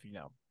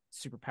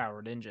super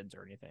powered engines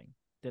or anything.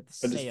 They have to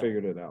I just sail.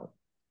 figured it out.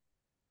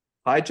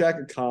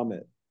 Hijack a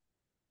comet.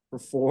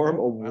 Perform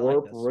a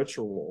warp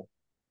ritual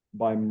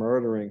by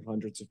murdering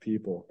hundreds of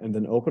people, and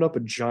then open up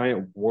a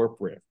giant warp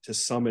rift to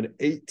summon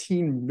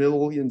 18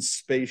 million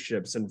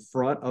spaceships in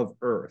front of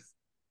Earth.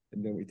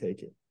 And then we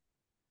take it.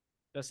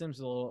 That seems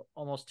a little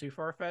almost too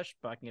far-fetched,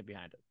 but I can get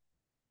behind it.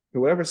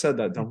 Whoever said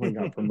that Dumpling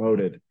got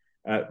promoted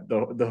at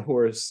the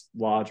Horus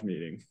Lodge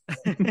meeting.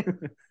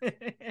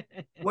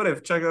 What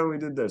if, check out, we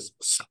did this?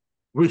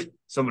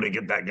 Somebody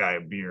get that guy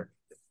a beer.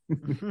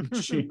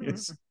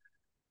 Jeez.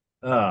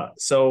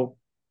 So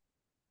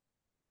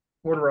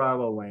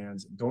Portorabo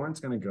lands.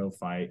 Dorn's going to go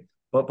fight.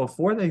 But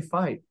before they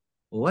fight,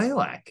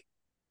 Lilac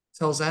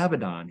tells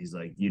Abaddon, he's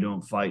like, you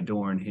don't fight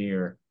Dorn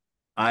here.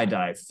 I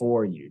die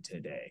for you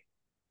today.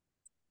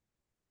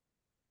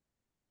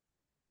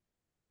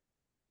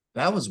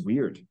 That was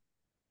weird.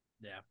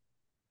 Yeah.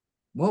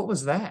 What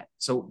was that?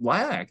 So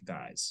Lilac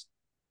dies.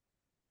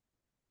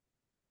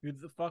 Who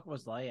the fuck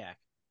was Lilac?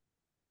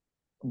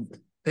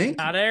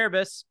 Not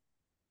Erebus.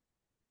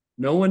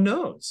 No one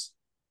knows.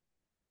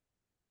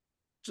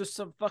 Just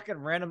some fucking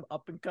random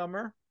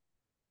up-and-comer.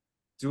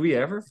 Do we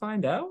ever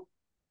find out?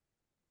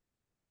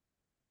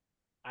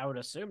 I would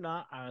assume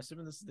not. I'm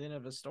assuming this is the end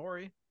of his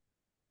story.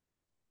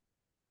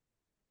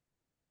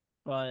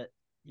 But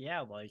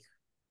yeah, like,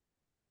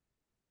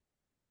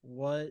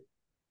 what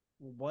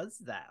was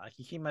that? Like,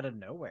 he came out of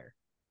nowhere.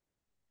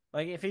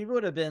 Like, if he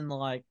would have been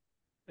like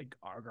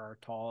Argar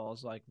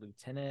Tall's like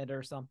lieutenant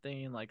or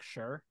something, like,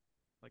 sure,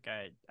 like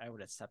I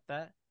would accept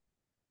that.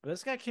 But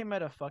this guy came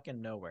out of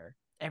fucking nowhere.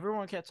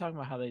 Everyone kept talking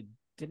about how they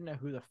didn't know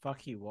who the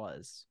fuck he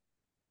was.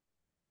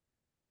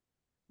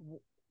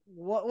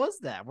 What was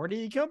that? Where did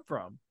he come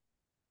from?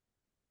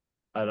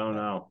 I don't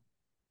know.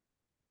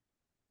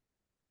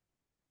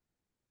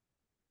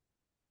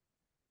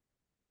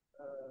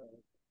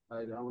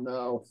 I don't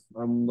know.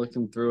 I'm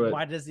looking through it.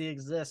 Why does he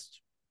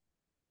exist?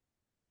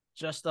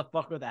 Just to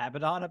fuck with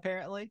Abaddon,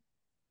 apparently?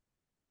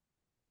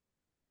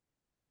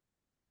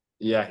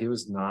 Yeah, he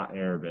was not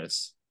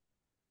Erebus.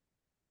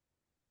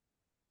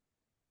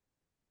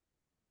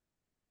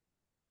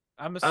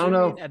 I'm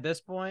assuming at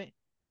this point,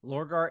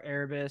 Lorgar,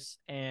 Erebus,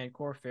 and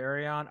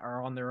Corfarion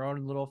are on their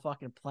own little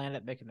fucking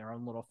planet making their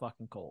own little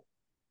fucking cult.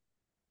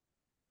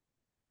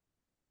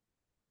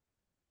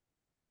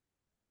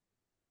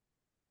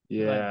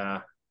 Yeah.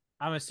 Like,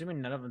 I'm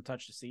assuming none of them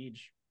touched the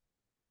siege.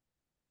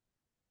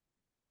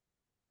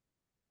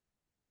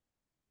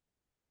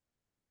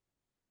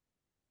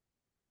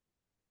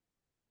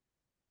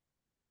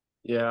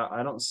 Yeah,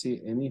 I don't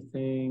see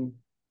anything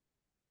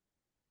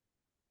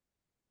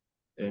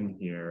in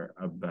here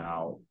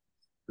about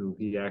who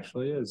he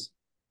actually is.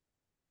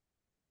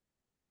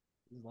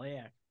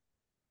 Layak.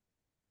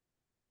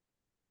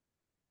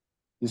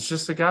 He's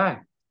just a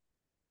guy.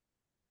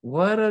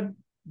 What a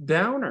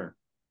downer.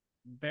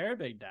 Very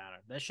big downer.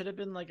 That should have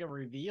been like a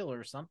reveal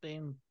or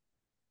something.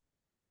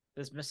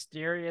 This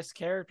mysterious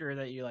character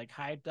that you like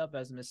hyped up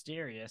as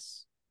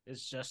mysterious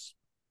is just.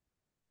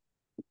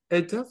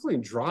 It definitely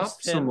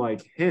dropped some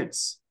like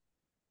hints.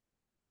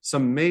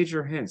 Some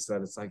major hints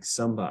that it's like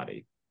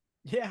somebody.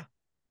 Yeah.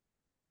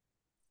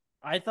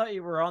 I thought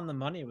you were on the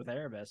money with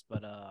Erebus,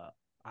 but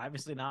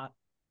obviously not.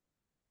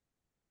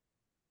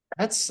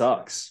 That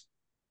sucks.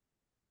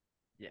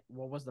 Yeah,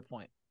 what was the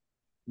point?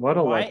 What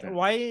a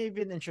why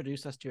even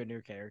introduce us to a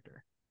new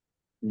character?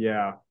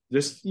 Yeah,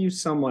 just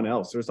use someone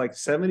else. There's like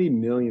 70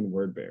 million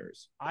word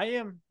bearers. I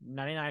am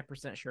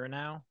 99% sure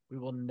now we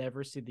will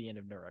never see the end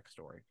of Nurek's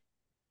story.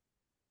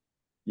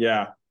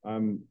 Yeah,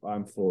 I'm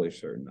fully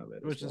certain of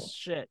it. Which is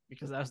shit,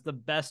 because that's the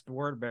best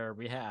word bearer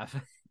we have.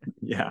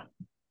 Yeah.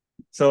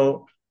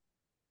 So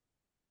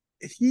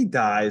he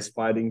dies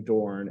fighting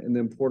Dorn, and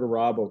then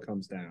Portorabo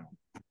comes down.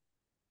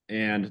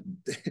 And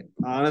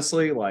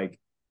honestly, like,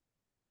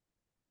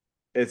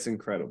 it's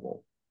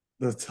incredible.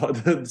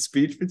 The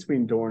speech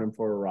between Dorn and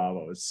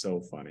Portorabo is so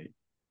funny.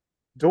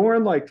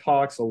 Dorn like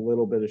talks a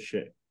little bit of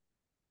shit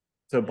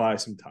to buy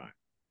some time.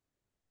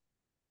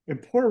 And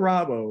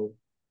Portorabo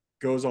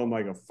goes on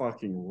like a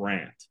fucking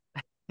rant.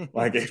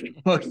 Like a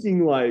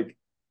fucking like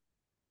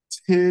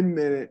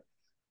 10-minute,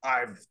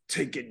 I've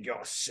taken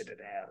your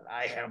citadel.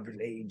 I have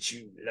laid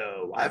you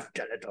low. I've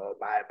done it all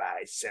by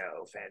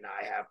myself, and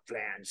I have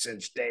planned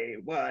since day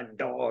one.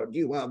 Dorn,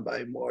 you are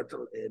my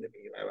mortal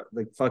enemy.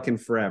 Like fucking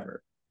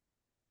forever.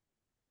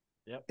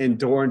 Yep. And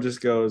Dorn just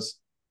goes,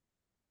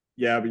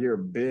 yeah, but you're a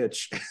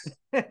bitch.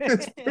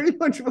 That's pretty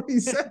much what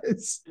he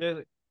says. Yeah,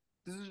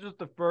 this is just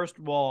the first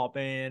wall,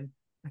 man.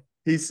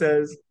 He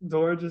says,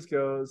 Dorn just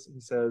goes,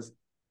 he says,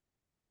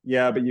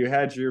 yeah, but you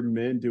had your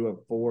men do it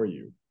for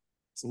you.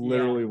 It's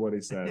literally what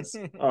he says.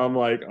 I'm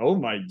like, oh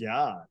my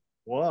God.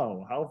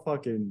 Whoa, how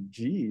fucking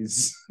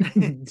geez.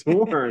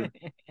 Dorn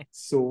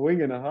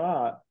swinging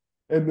hot.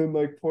 And then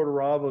like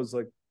Portorabo's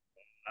like,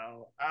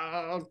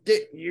 I'll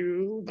get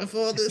you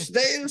before this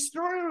day is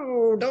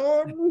through,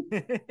 Dorn.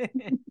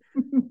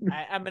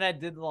 I mean, I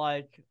did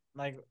like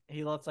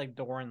he lets like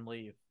Dorn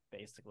leave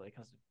basically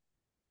because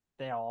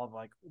they all have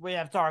like, we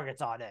have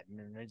targets on it.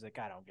 And he's like,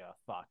 I don't give a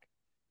fuck.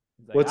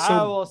 He's like, What's so-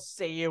 I will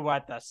see you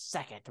at the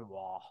second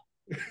wall.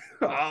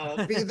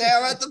 I'll be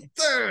there at the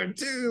third,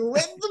 too,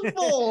 and the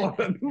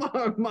fourth.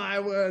 Mark my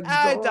words.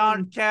 I Dawn.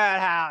 don't care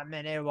how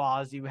many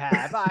walls you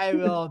have. I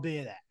will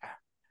be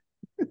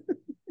there.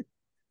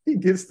 He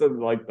gets to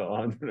like the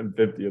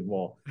 150th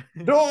wall.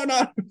 Dawn,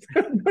 I'm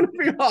going to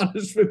be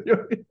honest with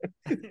you.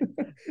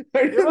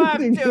 You have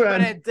too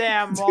many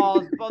damn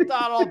walls, but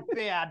that'll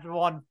be at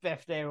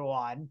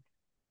 151.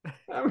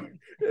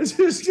 It's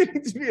just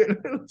getting to be a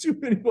little too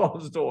many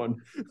walls, Dawn.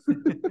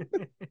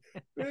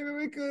 Maybe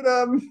we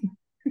could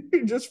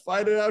just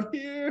fight it out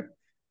here.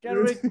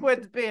 Can we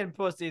quit being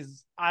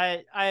pussies?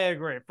 I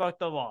agree. Fuck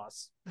the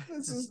walls.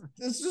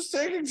 It's just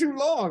taking too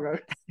long.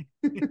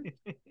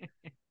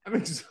 I'm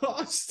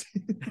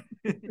exhausted.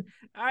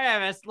 I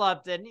haven't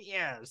slept in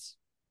years.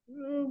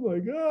 Oh my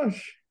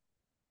gosh.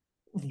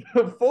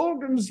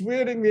 Fulgrim's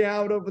weirding me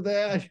out over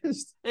there.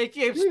 He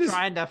keeps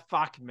trying to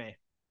fuck me.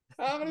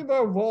 How many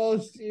more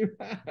walls do you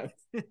have?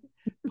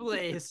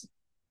 Please.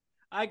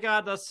 I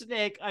got the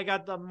snake, I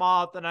got the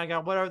moth, and I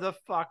got whatever the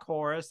fuck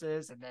Horus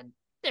is, and then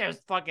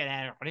there's fucking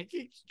Aaron. He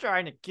keeps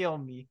trying to kill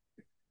me.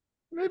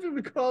 Maybe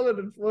we call it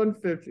at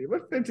 150.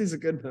 150 is a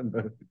good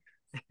number.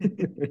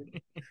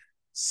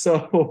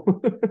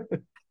 So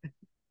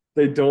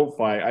they don't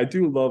fight. I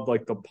do love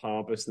like the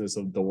pompousness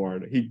of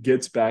Dorn. He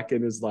gets back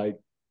in his like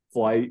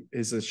flight,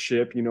 his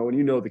ship, you know, and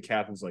you know the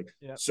captain's like,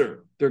 yep.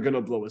 Sir, they're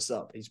gonna blow us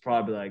up. He's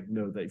probably like,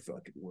 no, they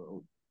fucking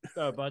won't.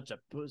 A bunch of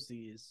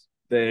pussies.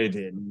 They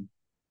didn't.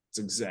 It's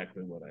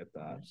exactly what I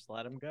thought. Just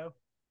let him go.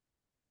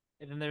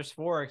 And then there's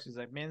Forex. He's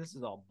like, man, this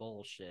is all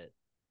bullshit.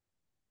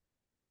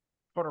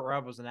 Porter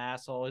Rob was an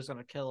asshole. He's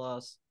gonna kill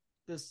us.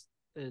 This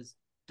is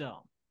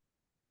dumb.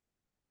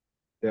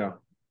 Yeah.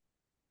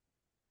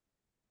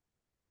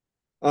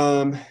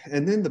 And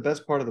then the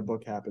best part of the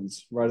book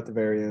happens right at the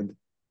very end.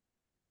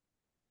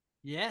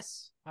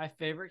 Yes, my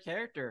favorite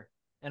character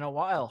in a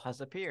while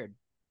has appeared.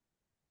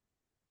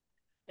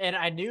 And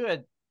I knew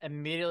it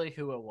immediately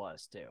who it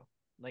was, too.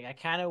 Like, I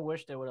kind of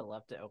wish they would have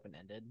left it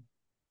open-ended.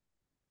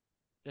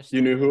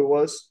 You knew who it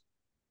was?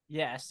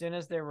 Yeah, as soon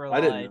as they were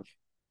I didn't know.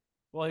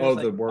 Well, he was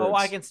like, the words. oh,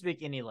 I can speak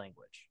any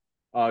language.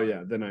 Oh,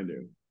 yeah, then I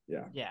knew.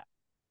 Yeah. Yeah.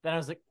 Then I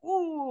was like,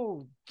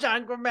 ooh,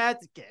 John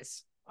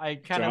Grammaticus. I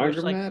kind of wish,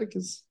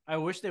 Grammaticus. I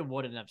wish they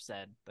wouldn't have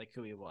said, like,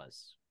 who he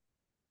was.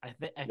 I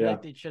feel Yeah.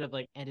 like they should have,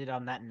 like, ended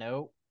on that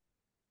note.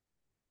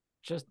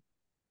 Just,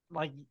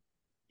 like,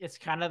 it's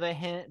kind of a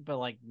hint, but,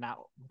 like, not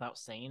without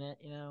saying it,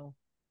 you know?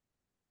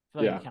 I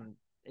feel like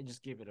it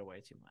just gave it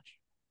away too much.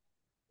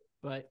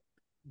 But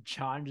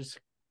John just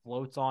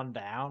floats on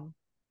down,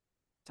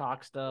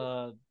 talks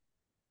to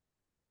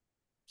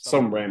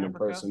some random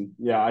person.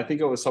 Yeah, I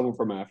think it was someone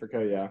from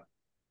Africa, yeah.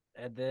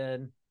 And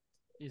then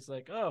he's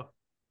like, oh,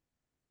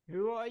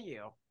 who are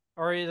you?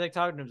 Or he's like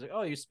talking to him, he's like,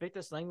 oh, you speak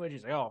this language?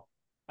 He's like, oh,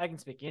 I can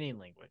speak any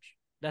language.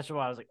 That's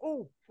why I was like,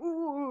 oh,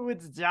 ooh,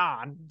 it's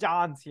John.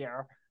 John's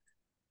here.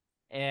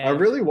 And I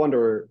really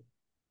wonder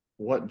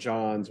what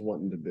John's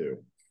wanting to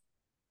do.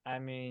 I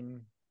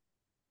mean,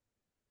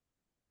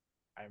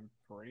 I'm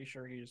pretty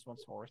sure he just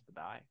wants Horus to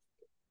die.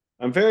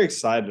 I'm very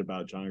excited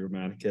about John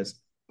Grammaticus,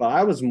 but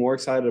I was more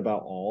excited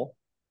about All.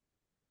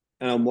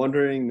 And I'm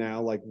wondering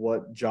now, like,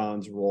 what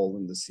John's role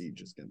in the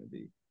siege is going to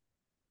be.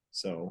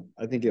 So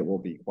I think it will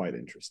be quite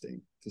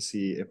interesting to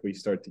see if we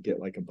start to get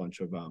like a bunch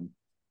of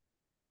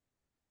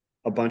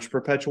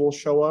perpetuals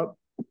show up.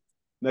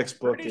 Next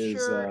book Pretty is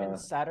sure in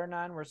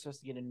Saturnine we're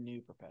supposed to get a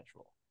new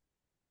perpetual.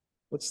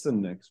 What's the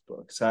next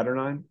book?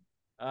 Saturnine?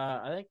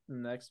 I think the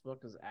next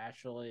book is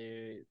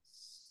actually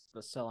the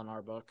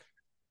Selenar book.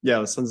 Yeah,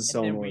 the Sons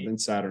of Selenar, then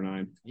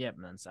Saturnine. Yep,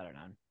 and then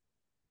Saturnine.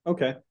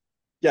 Okay.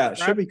 Yeah, it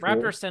should be cool.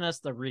 Raptor sent us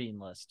the reading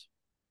list.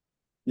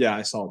 Yeah,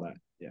 I saw that.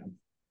 Yeah.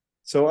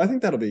 So I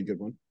think that'll be a good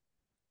one.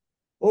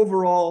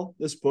 Overall,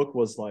 this book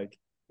was like,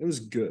 it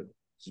was good.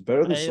 It was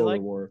better than Solar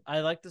War.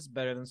 I like this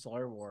better than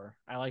Solar War.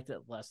 I liked it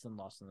less than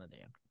Lost in the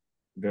Damned.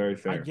 Very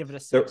fair. I'd give it a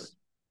 6.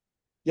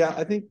 Yeah,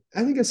 I think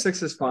a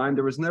 6 is fine.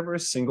 There was never a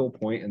single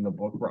point in the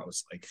book where I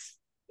was like,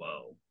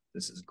 whoa,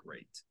 this is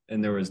great.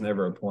 And there was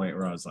never a point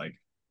where I was like,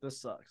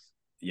 this sucks.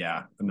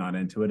 Yeah, I'm not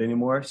into it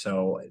anymore.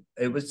 So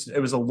it was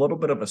a little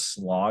bit of a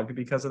slog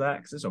because of that,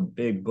 because it's a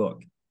big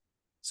book.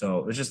 So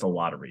it was just a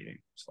lot of reading.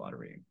 Just a lot of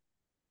reading.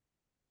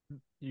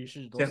 You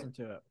should listen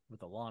to it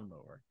with a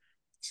lawnmower.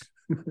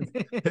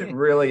 It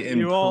really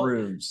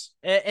improves.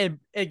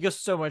 It goes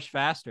so much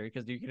faster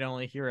because you can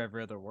only hear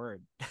every other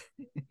word.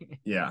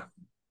 Yeah.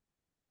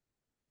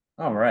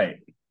 All right.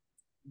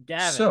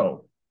 Gavin.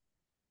 So,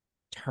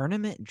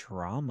 tournament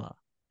drama.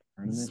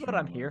 This is what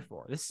I'm here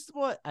for. This is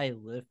what I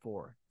live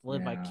for.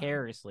 Live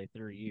vicariously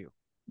through you.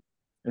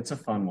 It's a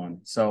fun one.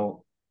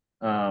 So,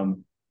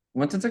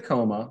 went to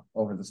Tacoma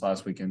over this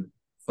last weekend.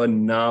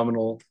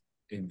 Phenomenal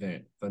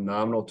event.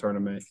 Phenomenal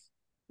tournament.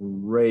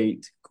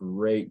 Great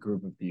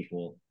group of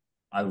people.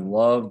 I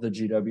love the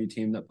GW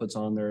team that puts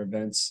on their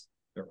events.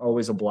 They're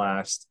always a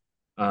blast.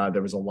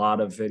 There was a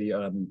lot of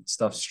video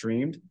stuff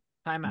streamed.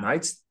 Time out.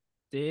 Nights.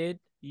 Did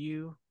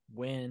you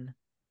win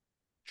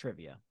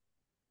trivia.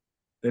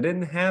 They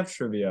didn't have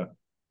trivia.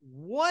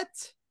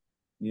 What?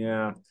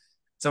 Yeah.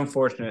 It's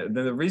unfortunate.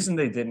 The reason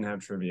they didn't have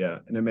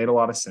trivia, and it made a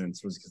lot of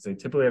sense, was because they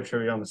typically have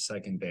trivia on the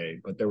second day,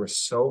 but there were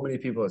so many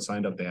people that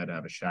signed up, they had to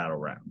have a shadow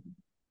round.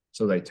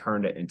 So they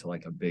turned it into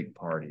like a big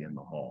party in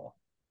the hall.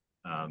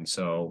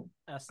 So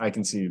I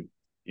can see,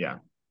 yeah.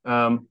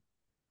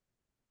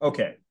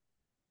 Okay.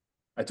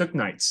 I took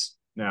knights.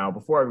 Now,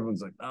 before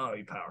everyone's like, "Oh,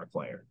 you power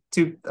player,"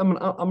 I'm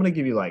gonna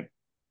give you like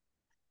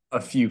a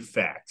few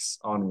facts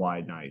on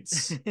why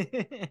knights.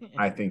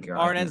 I think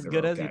aren't as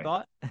good okay. as you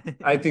thought.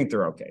 I think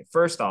they're okay.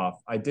 First off,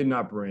 I did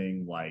not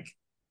bring like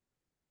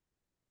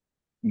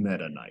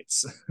meta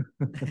knights.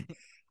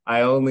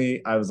 I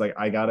was like,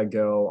 I gotta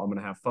go. I'm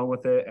gonna have fun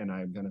with it, and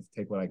I'm gonna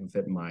take what I can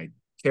fit in my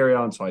carry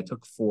on. So I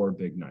took 4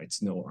 big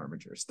knights, no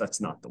armigers.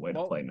 That's not the way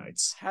to play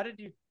knights. How did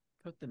you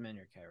put them in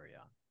your carry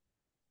on?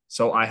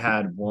 So I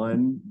had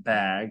one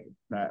bag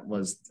that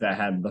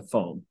had the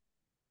foam.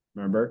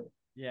 Remember?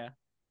 Yeah.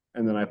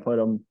 And then I put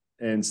them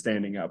in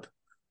standing up.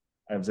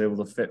 I was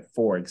able to fit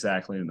 4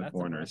 exactly in the That's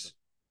corners. Impressive.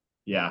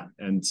 Yeah,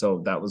 and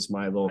so that was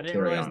my little I didn't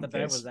carry realize on the case.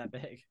 bed was that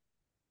big.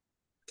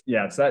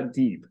 Yeah, it's that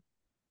deep,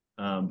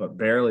 but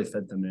barely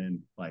fit them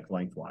in like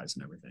lengthwise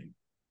and everything.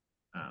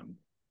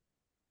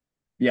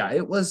 Yeah,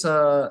 it was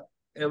a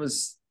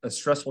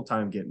stressful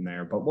time getting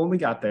there, but when we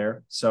got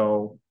there,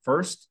 so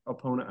first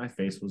opponent I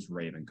faced was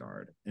Raven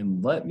Guard,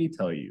 and let me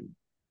tell you,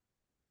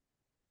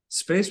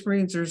 Space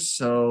Marines are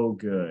so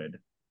good.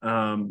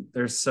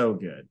 They're so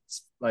good.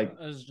 Like,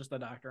 it was just the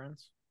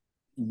doctrines.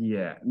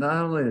 Yeah, not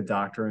only the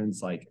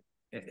doctrines, like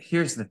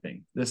here's the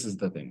thing. This is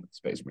the thing with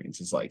Space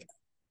Marines is like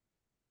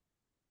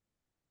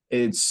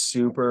it's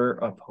super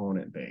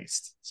opponent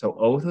based. So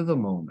Oath of the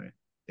Moment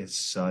is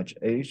such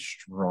a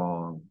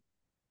strong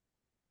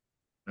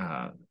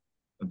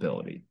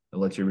ability. It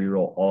lets you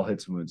reroll all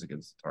hits and wounds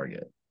against the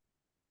target.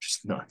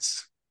 Just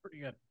nuts. Pretty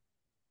good.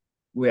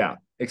 Well, yeah,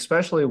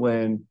 especially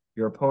when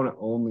your opponent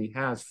only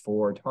has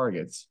 4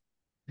 targets.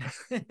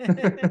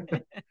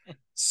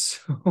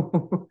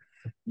 So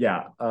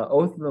yeah,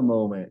 Oath of the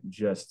Moment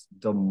just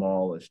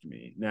demolished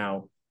me.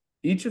 Now,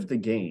 each of the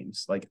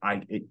games, like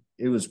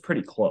it was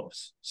pretty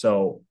close.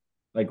 So,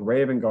 like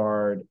Raven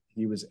Guard,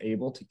 he was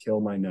able to kill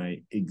my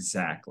knight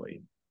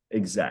exactly.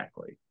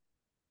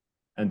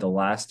 And the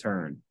last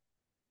turn,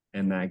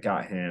 and that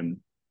got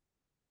him.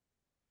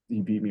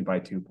 He beat me by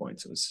 2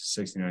 points. It was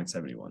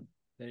 69-71.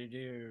 Did he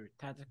do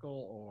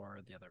tactical or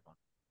the other one?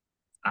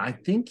 I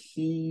think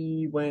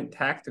he went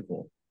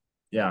tactical.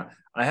 Yeah,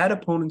 I had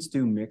opponents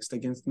do mixed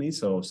against me,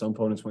 so some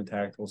opponents went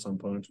tactical, some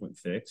opponents went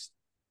fixed.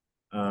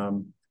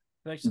 Most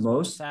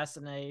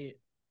assassinate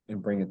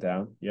and bring it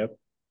down. Yep.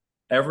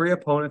 Every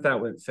opponent that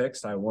went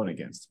fixed, I won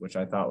against, which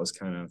I thought was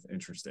kind of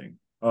interesting.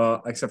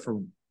 Except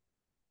for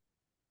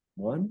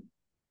one.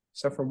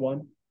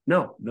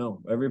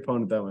 No. Every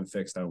opponent that went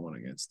fixed, I won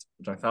against,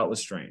 which I thought was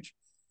strange.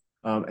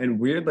 And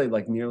weirdly,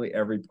 like nearly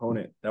every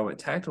opponent that went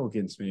tactical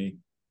against me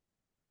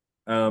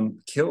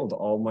killed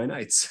all my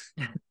knights.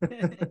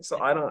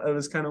 So it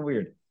was kind of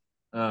weird.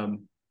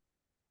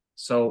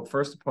 So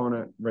first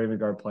opponent, Raven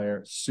Guard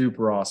player,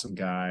 super awesome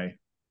guy,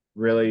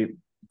 really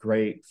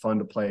great, fun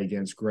to play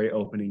against, great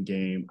opening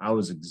game. I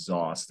was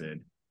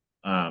exhausted.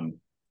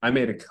 I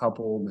made a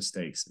couple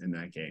mistakes in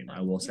that game.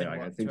 I will say,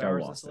 I think I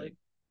lost it.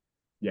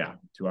 Yeah,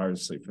 2 hours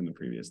of sleep from the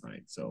previous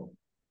night. So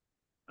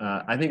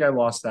I think I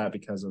lost that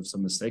because of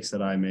some mistakes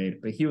that I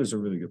made, but he was a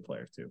really good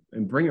player too.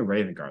 And bringing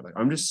Raven Guard, like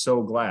I'm just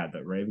so glad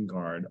that Raven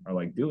Guard are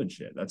like doing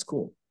shit. That's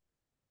cool.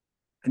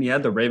 And he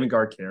had the Raven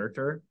Guard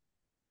character,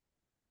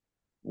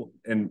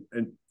 and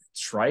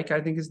Shrike, I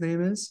think his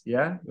name is.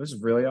 Yeah, it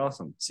was really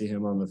awesome. See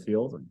him on the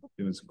field and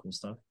doing some cool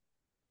stuff.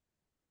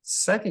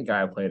 Second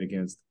guy I played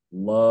against,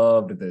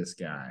 loved this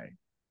guy.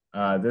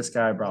 This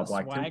guy brought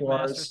Black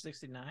Templars.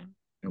 69.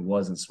 It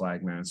wasn't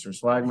Swagmaster.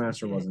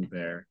 Swagmaster wasn't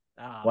there.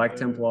 Black Boo.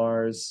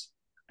 Templars.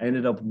 I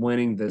ended up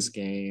winning this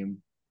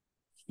game.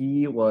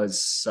 He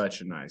was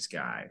such a nice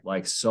guy,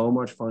 like so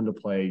much fun to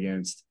play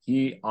against.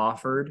 He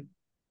offered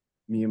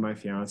me and my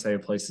fiance a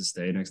place to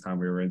stay next time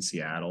we were in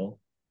Seattle.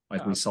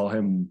 Like we saw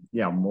him,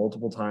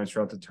 multiple times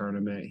throughout the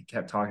tournament. He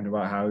kept talking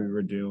about how we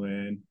were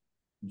doing.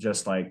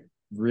 Just like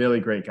really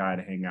great guy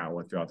to hang out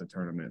with throughout the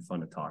tournament.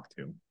 Fun to talk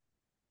to.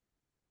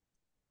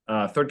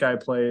 Third guy I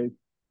played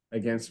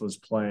against was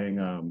playing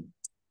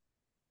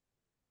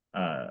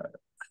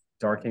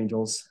Dark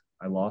Angels.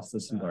 I lost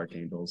this in Dark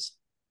Angels.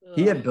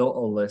 He had built a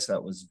list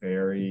that was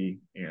very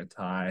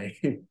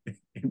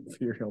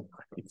anti-Imperial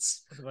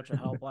Knights. With a bunch of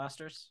Hell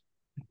Blasters?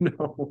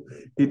 No.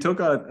 He took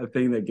a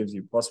thing that gives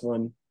you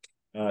 +1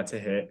 to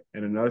hit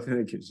and another thing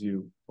that gives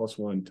you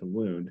 +1 to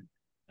wound.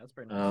 That's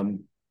pretty nice.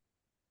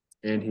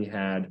 And he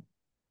had,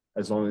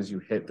 as long as you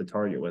hit the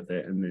target with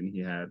it, and then he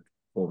had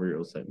full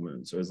reroll set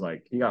wound. So it was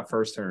like he got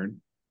first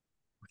turn,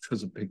 which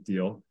was a big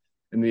deal.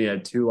 And then he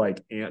had 2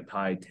 like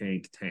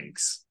anti-tank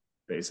tanks,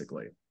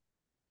 basically.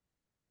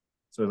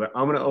 So like,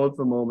 I'm gonna Oath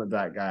the Moment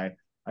that guy.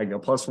 I go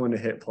 +1 to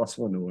hit,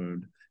 +1 to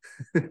wound.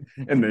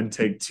 and then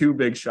take 2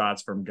 big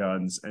shots from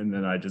guns, and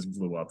then I just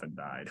blew up and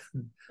died.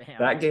 Damn.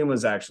 That game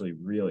was actually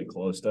really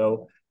close,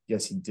 though.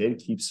 Yes, he did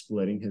keep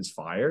splitting his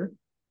fire.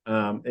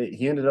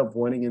 He ended up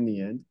winning in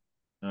the end.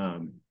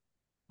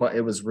 But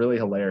it was really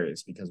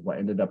hilarious because what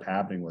ended up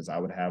happening was I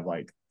would have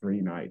like 3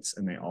 knights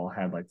and they all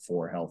had like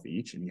 4 health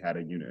each, and he had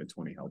a unit of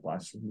 20 health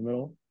blasters in the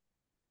middle.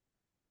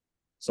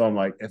 So I'm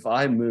like, if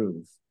I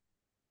move,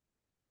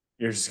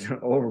 you're just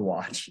gonna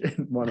overwatch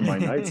and one of my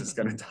knights is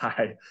gonna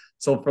die.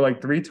 So for like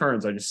 3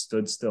 turns, I just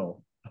stood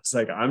still. I was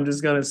like, I'm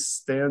just gonna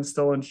stand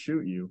still and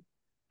shoot you.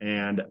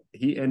 And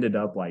he ended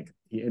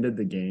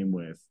the game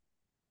with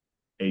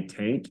a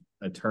tank,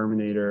 a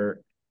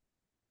Terminator,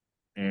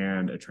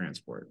 and a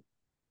transport.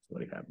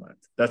 What he had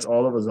left. That's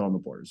all that was on the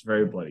board. It's a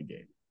very bloody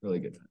game.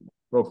 Really good time.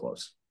 Real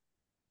close.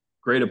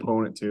 Great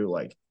opponent too.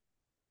 Like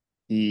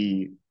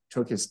he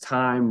took his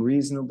time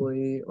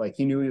reasonably. Like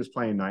he knew he was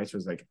playing nice.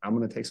 Was like, I'm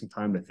gonna take some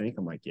time to think.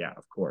 I'm like, yeah,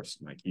 of course.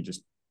 And like he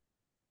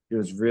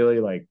was really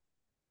like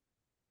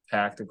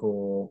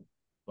tactical,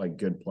 like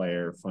good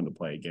player, fun to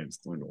play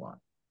against, learned a lot.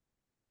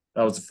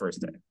 That was the first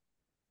day.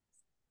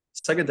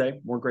 Second day,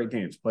 more great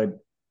games.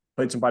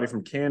 Played somebody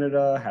from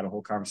Canada, had a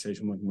whole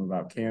conversation with him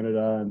about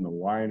Canada and the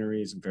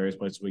wineries and various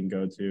places we can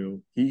go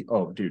to. He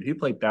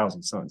played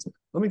Thousand Suns.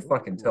 Let me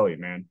fucking tell you,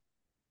 man,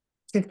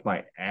 kicked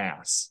my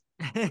ass.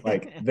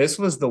 Like this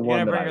was the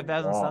one that I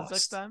lost.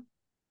 Next time?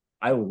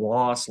 I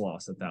lost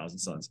a Thousand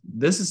Suns.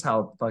 This is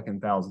how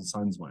fucking Thousand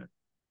Suns went.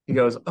 He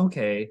goes,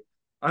 okay,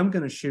 I'm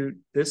gonna shoot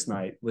this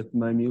night with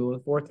my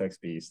Mulith Vortex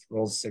Beast.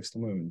 Rolls 6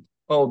 wound.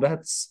 Oh,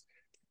 that's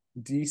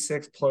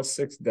D6 plus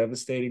 6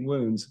 devastating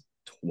wounds.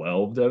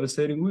 12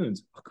 devastating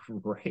wounds. Oh,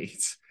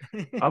 great.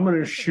 I'm going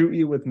to shoot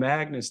you with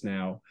Magnus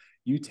now.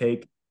 You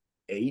take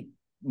 8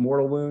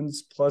 mortal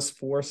wounds plus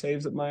 4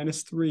 saves at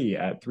 -3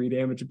 at 3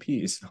 damage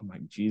apiece. I'm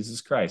like,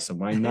 Jesus Christ. So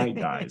my knight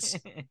dies.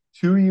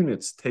 2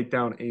 units take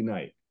down a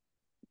knight.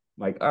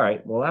 I'm like, all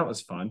right, well, that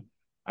was fun.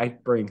 I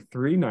bring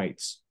 3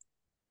 knights,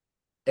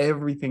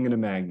 everything into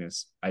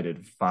Magnus. I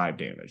did 5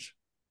 damage.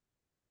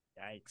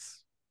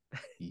 Yikes.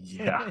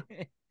 Yeah.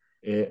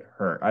 It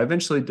hurt. I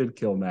eventually did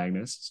kill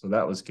Magnus, so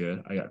that was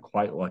good. I got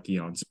quite lucky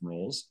on some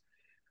rolls.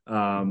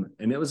 And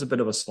it was a bit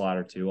of a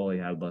slaughter too. All he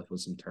had left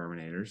was some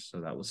Terminators,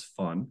 so that was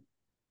fun.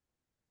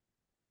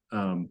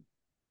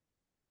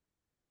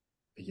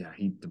 Yeah,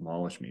 he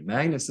demolished me.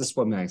 Magnus, this is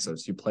what Magnus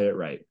does. You play it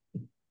right.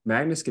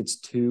 Magnus gets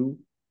 2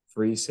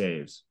 free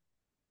saves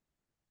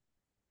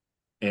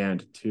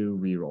and 2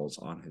 rerolls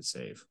on his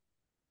save.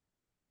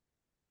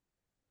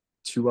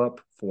 2 up,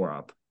 4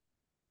 up.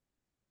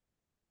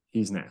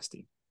 He's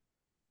nasty.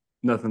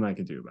 Nothing I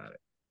could do about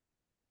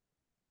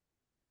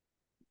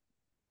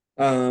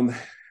it.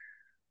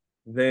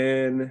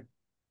 Then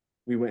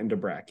we went into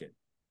bracket.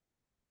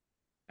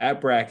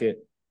 At bracket,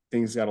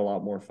 things got a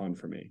lot more fun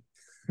for me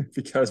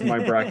because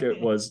my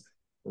bracket was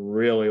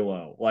really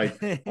low. Like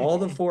all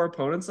the 4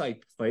 opponents I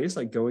faced,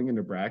 like going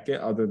into bracket,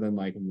 other than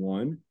like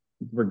one,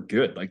 were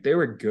good. Like they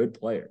were good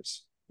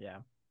players. Yeah.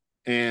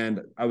 And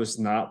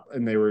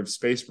they were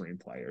Space Marine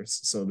players.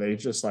 So they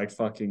just like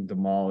fucking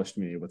demolished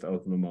me with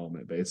Oath of the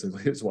Moment,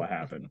 basically, is what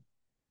happened.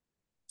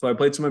 So I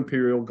played some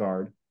Imperial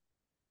Guard.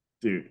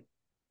 Dude,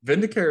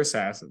 Vindicare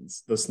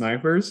Assassins, the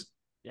snipers,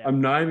 yeah.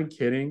 I'm not even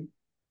kidding,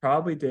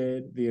 probably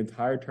did the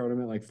entire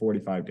tournament like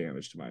 45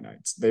 damage to my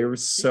knights. They were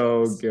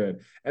so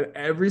good. And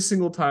every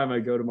single time I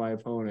go to my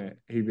opponent,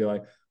 he'd be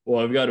like, well,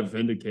 I've got a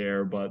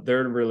Vindicare, but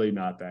they're really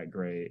not that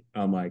great.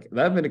 I'm like,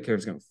 that Vindicare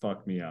is going to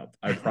fuck me up.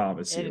 I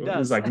promise you.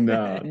 He's like,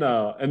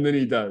 no. And then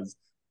he does.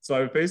 So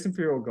I faced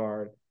Imperial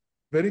Guard.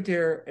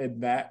 Vindicare in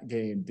that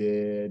game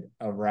did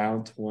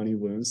around 20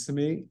 wounds to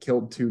me,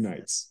 killed 2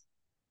 knights.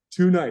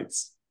 2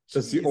 knights.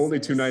 That's the only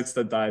 2 knights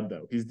that died,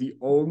 though. He's the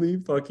only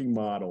fucking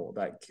model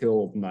that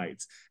killed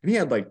knights. And he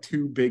had like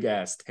 2 big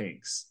ass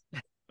tanks.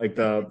 Like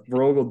the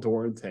Rogel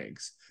Dorn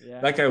tanks.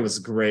 Yeah. That guy was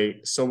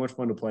great. So much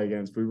fun to play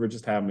against. We were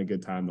just having a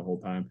good time the whole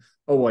time.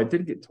 Oh, I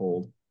did get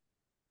told,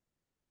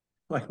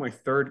 like my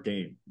 3rd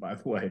game, by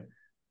the way,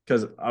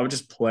 because I was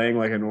just playing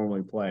like I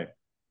normally play.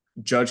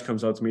 Judge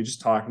comes up to me,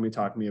 just talking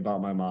to me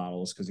about my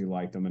models because he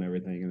liked them and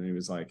everything. And he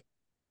was like,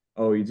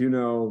 oh, you do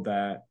know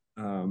that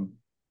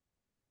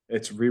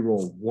it's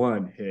reroll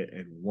 1 hit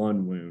and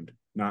 1 wound,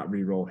 not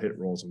reroll hit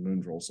rolls and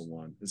wound rolls of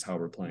 1 is how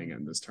we're playing it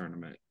in this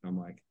tournament. And I'm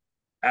like,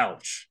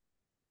 ouch.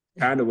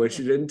 Kind of wish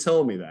you didn't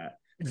tell me that.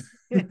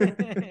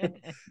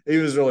 He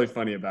was really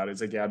funny about it.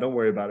 He's like, yeah, don't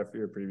worry about it for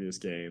your previous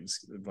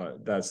games,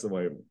 but that's the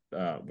way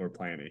we're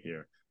playing it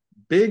here.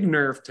 Big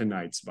nerf to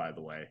knights, by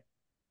the way.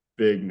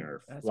 Big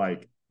nerf. That's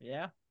like,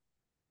 yeah,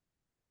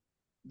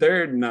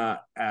 they're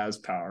not as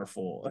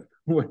powerful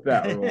with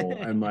that role.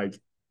 And like,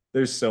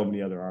 there's so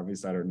many other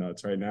armies that are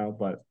nuts right now.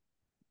 But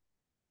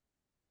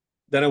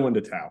then I went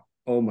to Tau.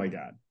 Oh my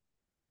God.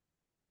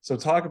 So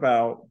talk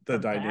about the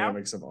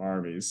dynamics of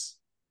armies.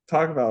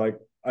 Talk about like,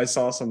 I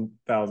saw some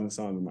Thousand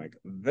Suns. I'm like,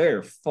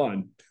 they're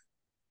fun.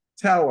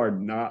 Tau are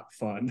not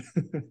fun.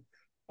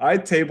 I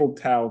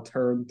tabled Tau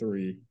turn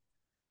 3.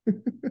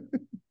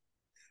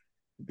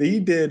 He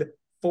did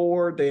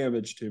 4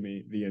 damage to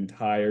me the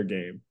entire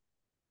game.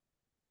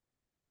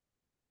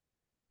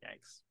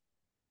 Yikes.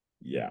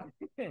 Yeah.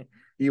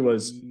 He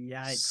was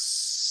Yikes.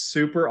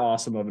 super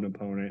awesome of an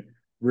opponent.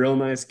 Real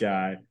nice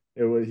guy.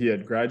 He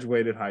had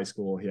graduated high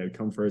school. He had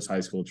come for his high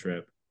school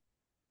trip.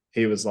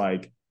 He was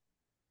like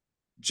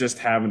just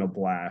having a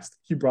blast.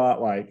 He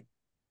brought like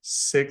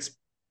 6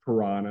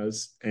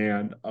 piranhas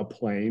and a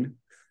plane.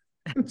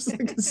 It was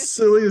like the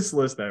silliest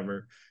list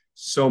ever.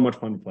 So much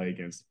fun to play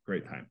against.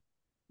 Great time.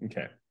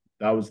 Okay.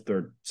 That was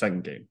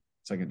second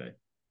day.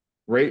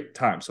 Great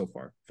time so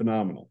far.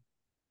 Phenomenal.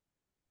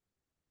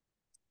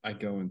 I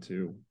go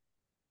into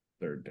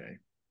third day,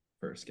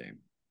 first game.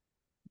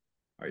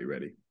 Are you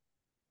ready?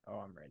 Oh,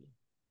 I'm ready.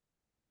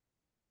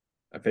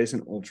 I face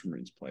an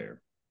Ultramarines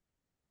player.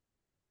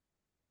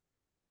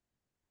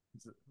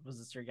 Was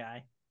this your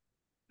guy?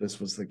 This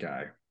was the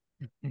guy.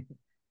 Of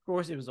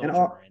course, it was And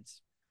Ultramarines.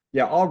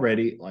 Yeah,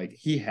 already, like,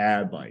 he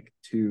had like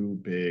 2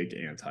 big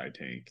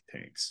anti-tank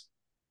tanks.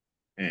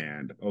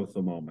 And at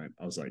the moment,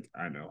 I was like,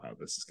 I know how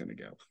this is going to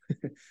go.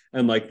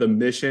 And like the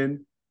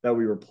mission that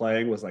we were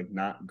playing was like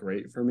not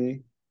great for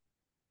me.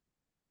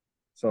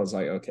 So I was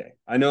like, okay,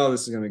 I know how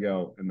this is going to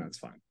go, and that's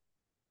fine.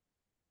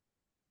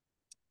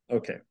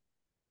 Okay.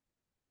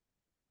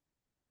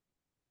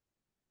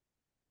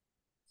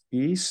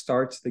 He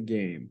starts the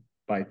game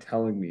by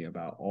telling me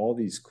about all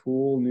these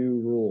cool new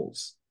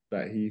rules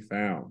that he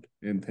found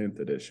in 10th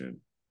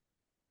edition.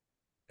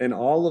 And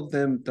all of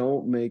them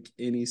don't make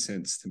any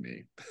sense to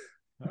me.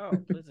 Oh,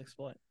 please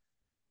explain.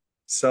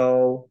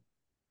 So,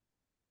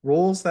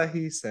 rules that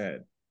he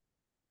said: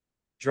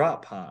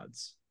 drop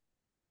pods.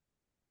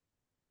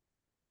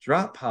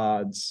 Drop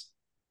pods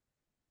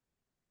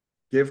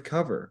give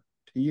cover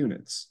to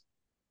units.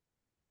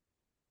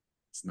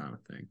 It's not a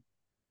thing.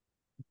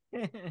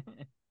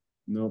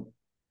 Nope,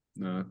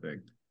 not a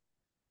thing.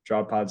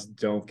 Drop pods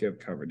don't give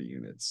cover to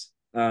units.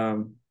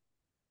 What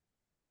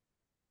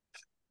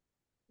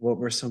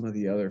were some of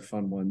the other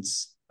fun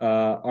ones?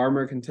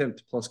 Armor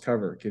contempt plus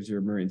cover gives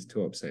your Marines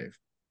 2-up save.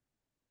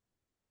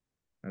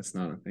 That's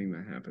not a thing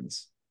that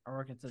happens.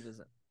 Armor contempt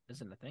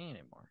isn't a thing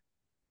anymore.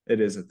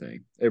 It is a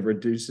thing. It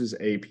reduces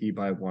AP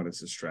by 1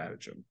 as a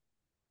stratagem.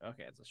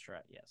 Okay, it's a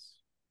strat, yes.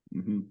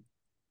 Mm-hmm.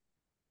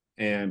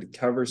 And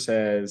cover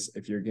says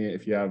if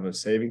you have a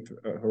saving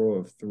throw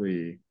of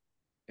 3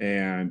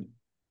 and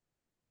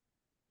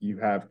you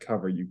have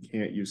cover, you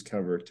can't use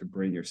cover to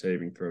bring your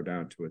saving throw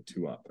down to a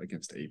 2-up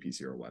against AP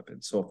 0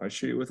 weapon. So if I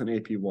shoot you with an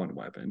AP 1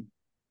 weapon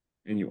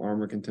and you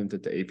armor contempt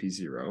it to AP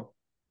 0,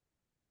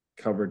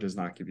 cover does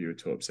not give you a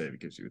 2-up save, it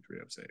gives you a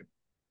 3-up save.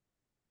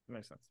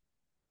 Makes sense.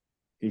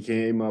 He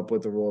came up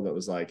with a rule that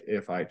was like,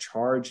 if I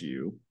charge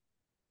you,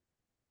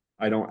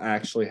 I don't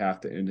actually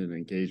have to end an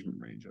engagement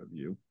range of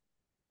you.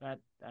 That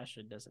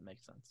actually doesn't make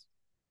sense.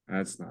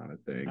 That's not a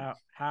thing.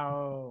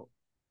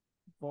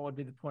 What would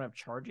be the point of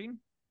charging?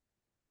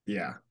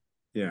 Yeah,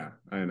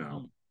 I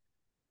know.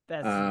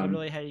 That's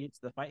literally how you get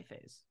to the fight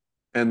phase.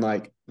 And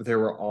like there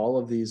were all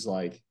of these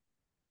like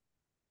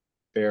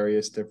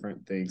various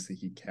different things that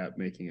he kept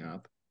making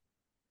up.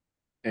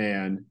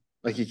 And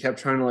like he kept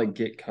trying to like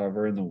get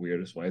cover in the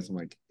weirdest ways. I'm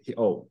like,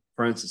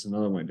 for instance,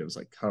 another one it was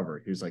like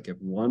cover. He was like, if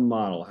one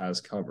model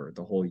has cover,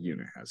 the whole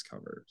unit has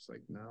cover. It's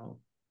like, no,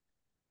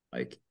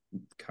 like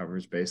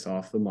cover's based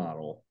off the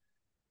model.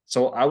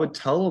 So I would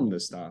tell him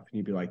this stuff, and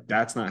he'd be like,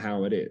 that's not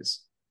how it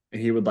is.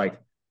 And he would like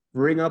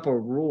bring up a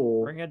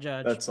rule. Bring a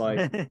judge. That's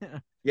like,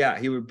 yeah,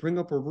 he would bring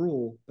up a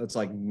rule that's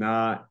like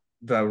not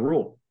the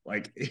rule.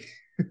 Like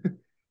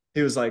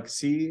he was like,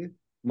 see,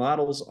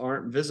 models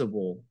aren't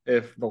visible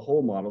if the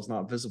whole model's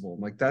not visible.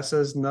 I'm like, that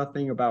says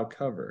nothing about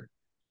cover.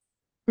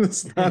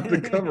 That's not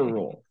the cover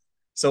rule.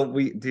 So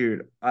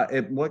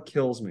what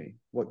kills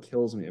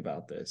me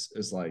about this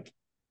is like,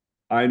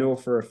 I know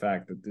for a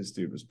fact that this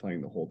dude was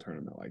playing the whole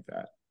tournament like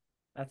that.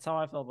 That's how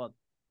I felt about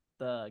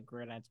the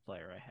Grey Knights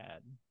player I had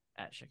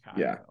at Chicago.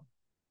 Yeah.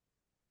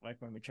 Like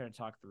when we try to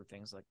talk through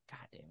things, like,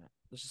 God damn it,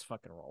 let's just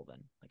fucking roll then.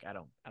 Like I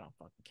don't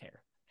fucking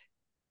care.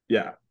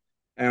 Yeah.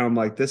 And I'm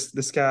like,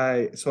 this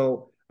guy,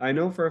 so I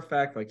know for a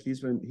fact like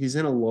he's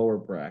in a lower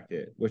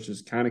bracket, which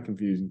is kind of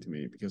confusing to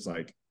me because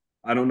like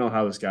I don't know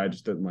how this guy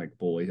just didn't like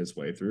bully his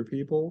way through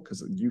people,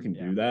 because you can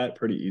do that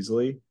pretty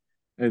easily.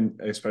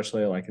 And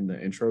especially like in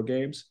the intro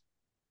games.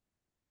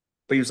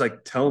 But he was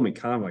like telling me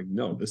kind of like,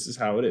 no, this is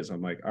how it is.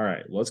 I'm like, all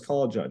right, let's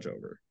call a judge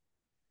over.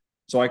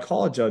 So I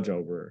call a judge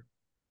over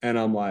and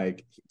I'm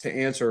like, to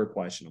answer a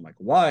question, I'm like,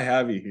 why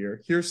have you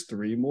here? Here's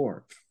 3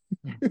 more.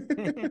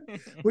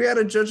 We had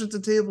a judge at the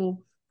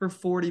table for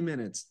 40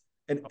 minutes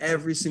and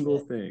every single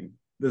thing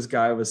this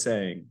guy was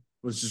saying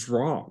was just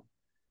wrong.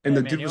 And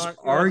the dude was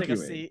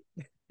arguing.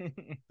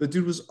 The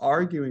dude was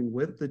arguing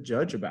with the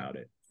judge about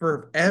it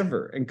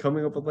forever and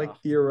coming up with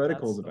like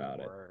theoreticals about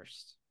it.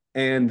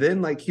 And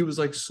then like he was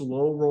like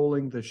slow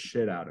rolling the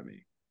shit out of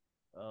me.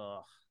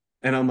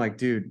 And I'm like,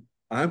 dude,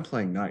 I'm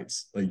playing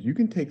Knights. Like you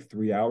can take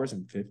 3 hours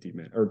and 50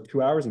 minutes or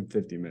 2 hours and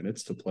 50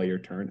 minutes to play your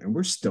turn, and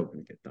we're still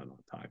gonna get done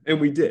on time. And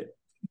we did.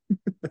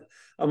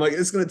 I'm like,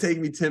 it's gonna take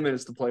me 10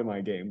 minutes to play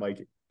my game.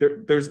 Like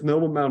there's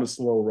no amount of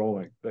slow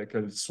rolling that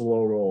could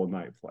slow roll a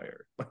night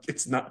player. Like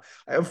it's not.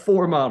 I have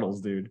 4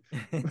 models, dude,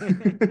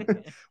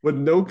 with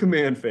no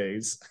command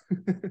phase.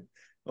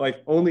 Like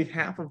only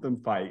half of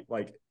them fight.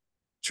 Like,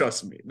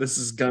 trust me, this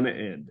is gonna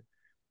end.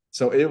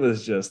 So it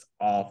was just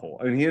awful.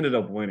 I mean, he ended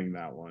up winning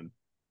that one.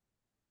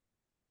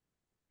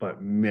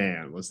 But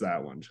man, was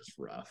that one just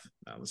rough.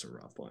 That was a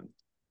rough one.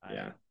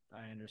 Yeah.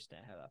 I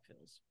understand how that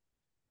feels.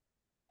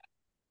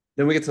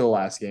 Then we get to the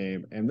last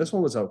game, and this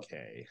one was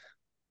okay.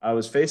 I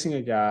was facing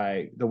a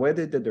guy. The way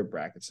they did their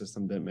bracket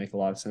system didn't make a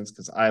lot of sense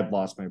because I had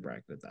lost my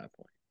bracket at that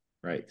point,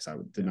 right? Because I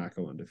did not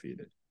go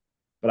undefeated.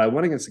 But I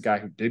went against a guy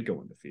who did go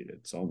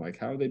undefeated. So I'm like,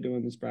 how are they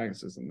doing this bracket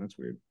system? That's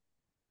weird.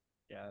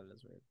 Yeah, that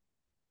is weird.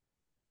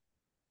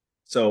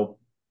 So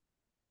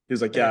he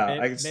was like,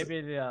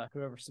 maybe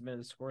whoever submitted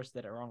the scores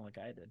did it wrong like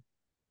I did.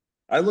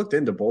 I looked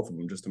into both of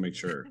them just to make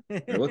sure.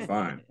 They look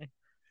fine.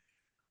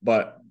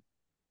 But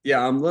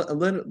yeah, I'm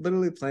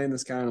literally playing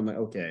this guy, and I'm like,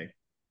 okay,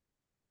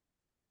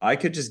 I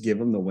could just give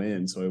him the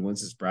win so he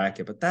wins his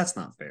bracket, but that's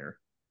not fair.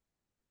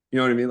 You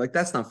know what I mean? Like,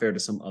 that's not fair to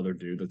some other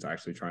dude that's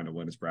actually trying to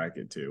win his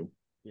bracket too.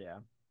 Yeah.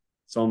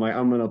 So I'm like,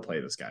 I'm going to play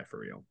this guy for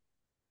real.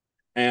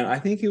 And I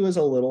think he was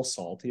a little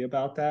salty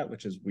about that,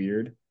 which is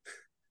weird.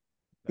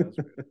 That was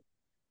weird.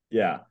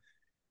 Yeah.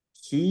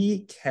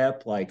 He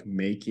kept like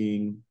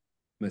making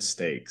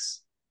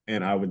mistakes,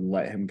 and I would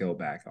let him go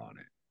back on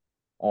it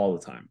all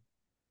the time.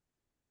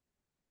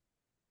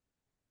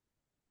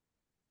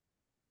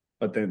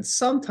 But then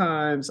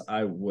sometimes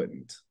I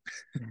wouldn't.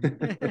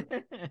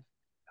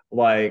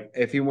 Like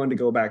if he wanted to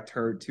go back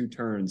 2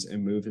 turns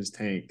and move his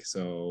tank,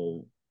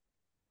 so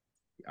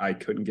I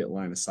couldn't get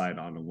line of sight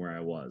on him where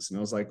I was. And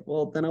I was like,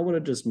 well, then I would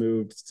have just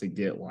moved to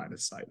get line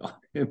of sight on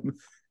him.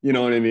 You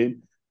know what I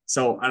mean?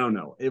 So I don't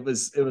know. It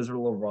was a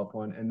little rough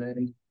one. And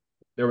then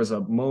there was a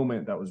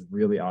moment that was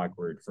really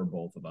awkward for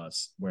both of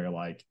us where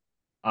like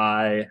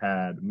I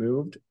had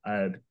moved, I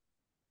had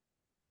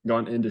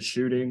gone into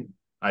shooting,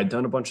 I'd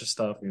done a bunch of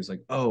stuff, and he was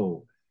like,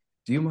 oh,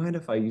 do you mind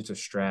if I use a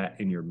strat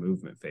in your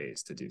movement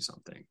phase to do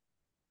something? And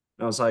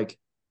I was like,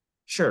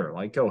 sure,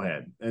 like go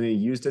ahead. And he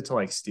used it to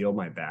like steal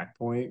my back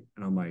point.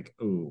 And I'm like,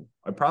 ooh,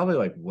 I probably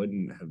like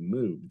wouldn't have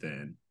moved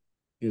then.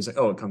 He was like,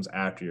 oh, it comes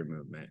after your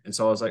movement. And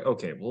so I was like,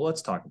 okay, well,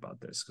 let's talk about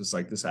this. Cause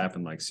like this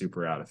happened like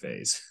super out of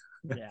phase.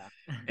 Yeah.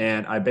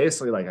 And I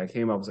basically like I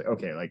came up, I was like,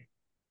 okay, like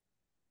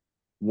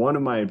one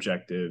of my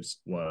objectives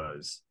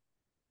was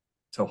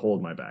to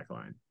hold my back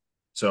line.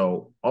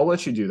 So I'll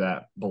let you do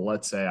that, but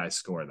let's say I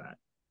score that.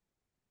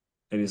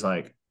 And he's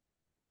like,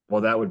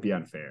 well, that would be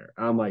unfair.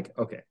 And I'm like,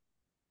 okay.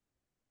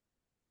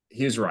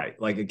 He's right.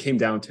 Like it came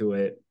down to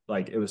it.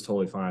 Like it was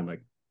totally fine.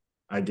 Like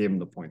I gave him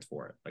the points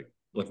for it. Like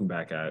looking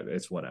back at it,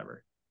 it's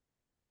whatever.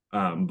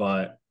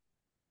 But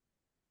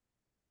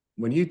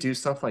when you do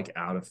stuff like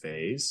out of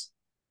phase,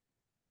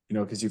 you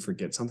know, because you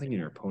forget something and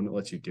your opponent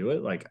lets you do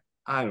it, like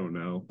I don't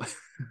know.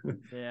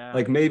 Yeah.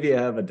 Like maybe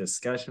I have a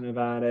discussion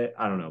about it.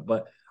 I don't know,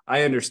 but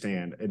I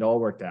understand. It all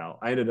worked out.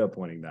 I ended up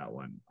winning that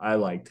one. I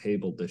like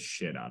tabled the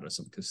shit out of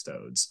some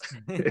custodes.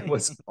 It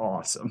was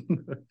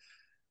awesome.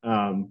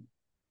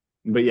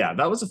 But yeah,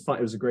 that was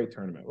it was a great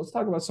tournament. Let's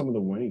talk about some of the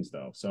winnings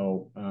though.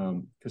 So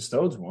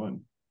Custodes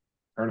won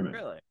tournament.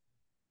 Really?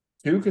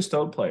 2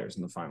 Custode players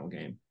in the final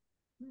game.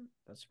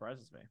 That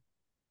surprises me.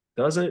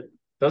 Does it?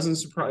 Doesn't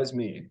surprise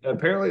me.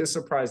 Apparently it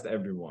surprised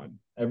everyone.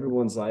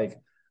 Everyone's like,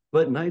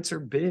 but Knights are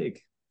big.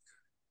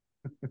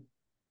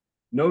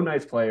 No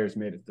Knights players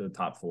made it to the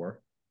top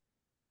 4.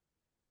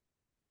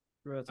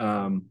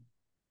 2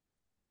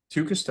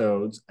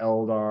 Custodes,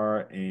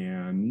 Eldar,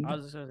 and I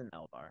was just an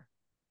Eldar.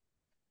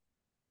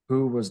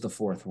 Who was the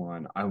 4th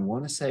one? I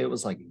want to say it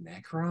was like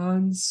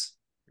Necrons.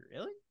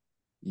 Really?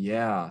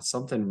 Yeah,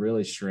 something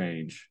really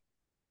strange.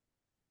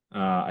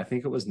 I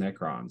think it was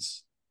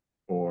Necrons,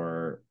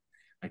 or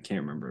I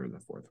can't remember who the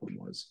 4th one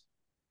was.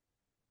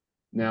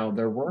 Now,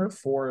 there were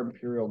 4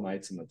 Imperial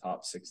Knights in the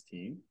top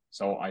 16,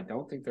 so I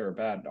don't think they're a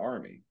bad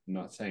army. I'm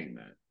not saying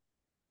that.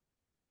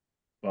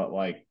 But,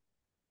 like,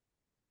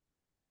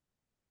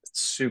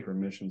 it's super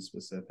mission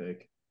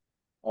specific,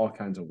 all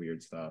kinds of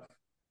weird stuff.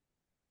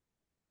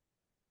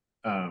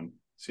 So,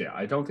 yeah,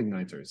 I don't think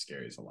Knights are as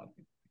scary as a lot of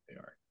people think they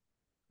are.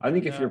 I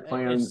think if you're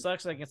playing... It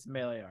sucks against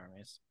melee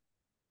armies.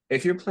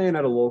 If you're playing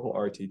at a local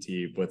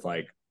RTT with,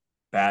 like,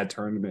 bad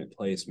tournament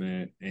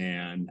placement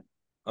and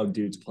a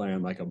dude's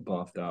playing, like, a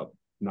buffed up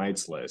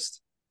Knights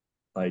list,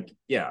 like,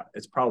 yeah,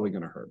 it's probably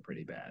going to hurt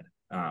pretty bad.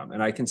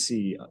 And I can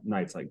see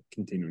Knights, like,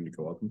 continuing to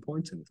go up in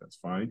points, and that's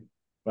fine.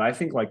 But I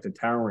think, like, the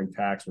Towering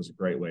Tax was a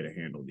great way to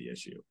handle the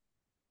issue.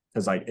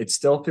 Because, like, it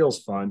still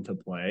feels fun to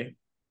play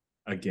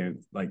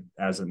against, like,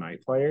 as a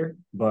Knight player,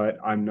 but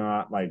I'm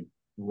not, like,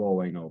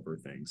 rolling over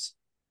things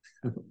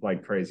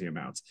like crazy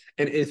amounts.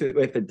 And if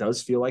it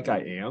does feel like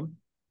I am,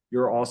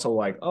 you're also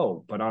like,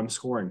 oh, but I'm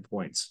scoring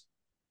points.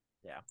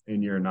 Yeah.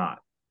 And you're not.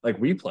 Like,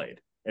 we played,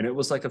 and it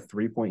was like a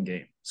 3-point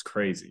game. It's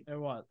crazy. It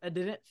was. It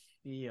didn't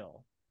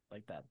feel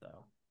like that,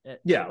 though. It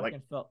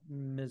like felt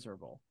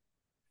miserable.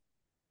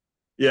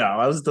 Yeah,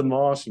 I was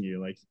demolishing you.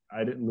 Like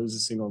I didn't lose a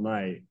single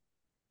night,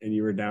 and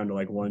you were down to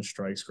like one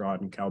strike squad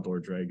and Caldor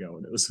Drago,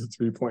 and it was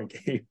a 3-point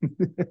game.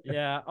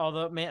 Yeah,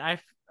 although man,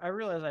 I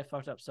realized I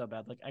fucked up so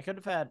bad. Like I could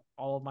have had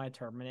all of my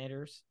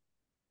Terminators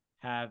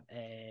have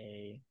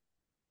a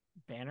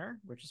banner,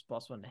 which is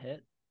 +1 to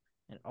hit,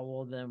 and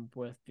all of them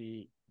with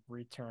the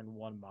return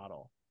one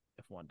model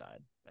if one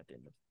died at the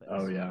end of the phase.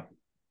 Oh yeah,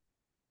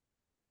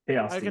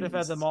 Chaos I could have had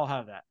Demons. them all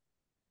have that.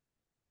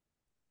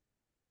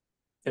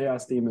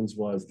 Chaos Demons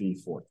was the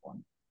fourth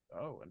one.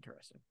 Oh,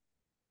 interesting.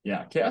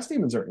 Yeah, Chaos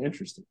Demons are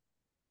interesting.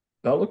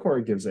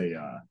 Bellacore gives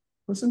a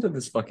listen to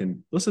this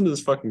fucking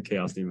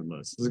Chaos Demon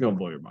list. This is gonna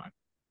blow your mind.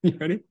 You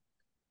ready?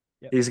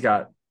 Yep. He's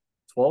got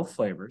 12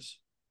 flamers,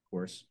 of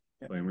course.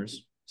 Yep. Flamers,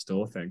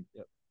 still a thing.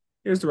 Yep.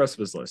 Here's the rest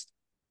of his list.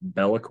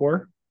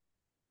 Bellacore,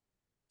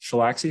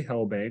 Shalaxi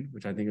Hellbane,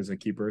 which I think is a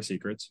keeper of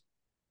secrets.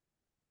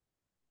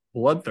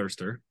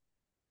 Bloodthirster,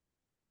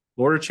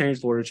 Lord of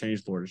Change, Lord of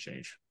Change, Lord of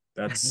Change.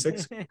 That's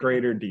 6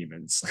 greater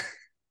demons.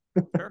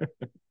 Sure.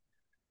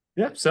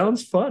 Yeah,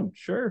 sounds fun.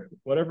 Sure,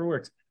 whatever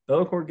works.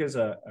 Bellacore gives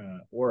a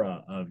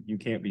aura of you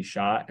can't be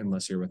shot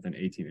unless you're within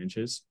 18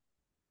 inches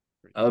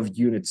of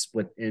units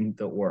split in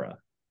the aura.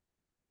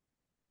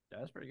 Yeah,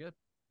 that's pretty good.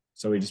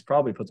 So he just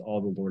probably puts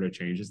all the Lord of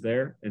Changes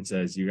there and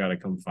says, you got to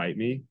come fight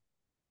me.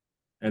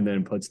 And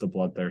then puts the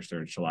Bloodthirster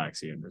and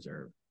Shalaxi in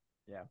reserve.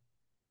 Yeah.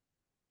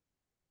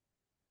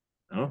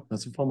 Oh,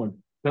 that's a fun one.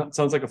 That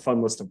sounds like a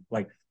fun list of,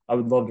 like, I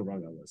would love to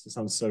run that list. It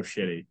sounds so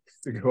shitty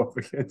to go up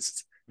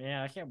against.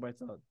 Man, I can't wait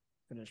to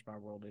finish my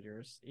World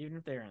Leaders. Even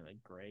if they aren't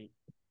like great,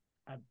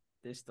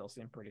 they still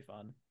seem pretty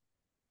fun.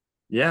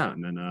 Yeah,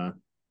 and then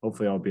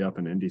hopefully I'll be up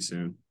in Indy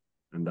soon.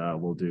 And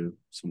we'll do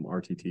some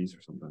RTTs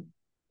or something.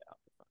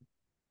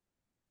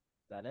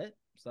 Is that it?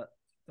 Is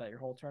that your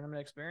whole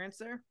tournament experience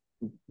there?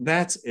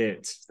 That's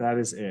it. That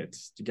is it,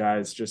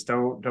 guys. Just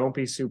don't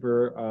be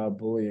super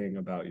bullying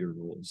about your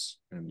rules.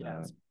 And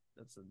yeah,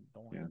 that's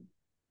annoying. Yeah,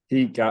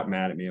 he got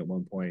mad at me at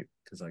one point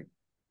because like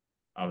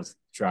I was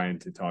trying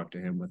to talk to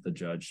him with the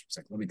judge. He's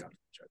like, "Let me talk to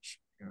the judge."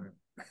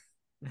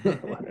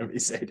 Whatever you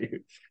say,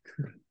 dude.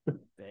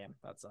 Damn,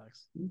 that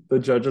sucks. The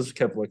judges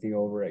kept looking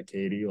over at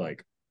Katie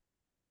like,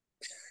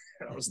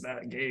 "How's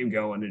that game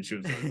going?" And she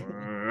was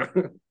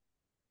like,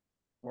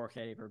 Poor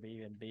Katie for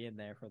even being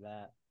there for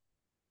that.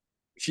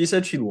 She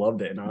said she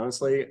loved it, and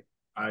honestly,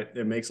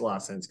 it makes a lot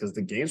of sense because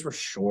the games were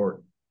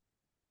short.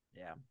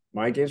 Yeah,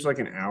 my games were like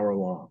an hour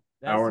long,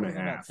 that's hour the and a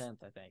thing about half.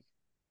 10th, I think.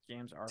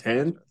 Games are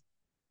 10 faster.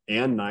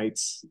 and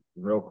nights,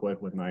 real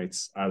quick with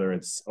nights. Either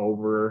it's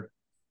over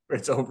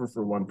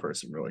for one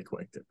person really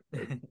quick.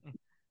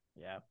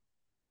 Yeah.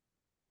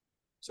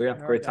 So yeah, All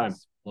great right, time.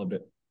 guys. Loved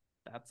it.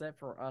 That's it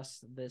for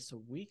us this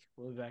week.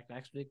 We'll be back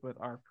next week with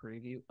our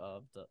preview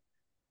of the.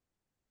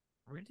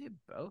 We're gonna do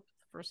both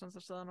for Sons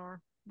of Selenor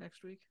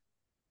next week.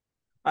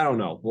 I don't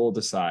know. We'll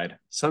decide.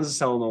 Sons of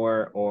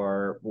Selenor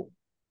or we'll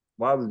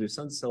either do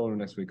Sons of Selenor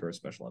next week or a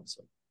special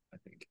episode, I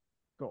think.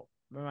 Cool.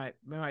 We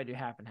might do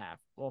half and half.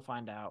 We'll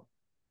find out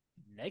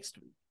next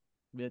week.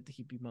 We have to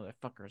keep you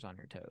motherfuckers on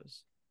your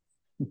toes.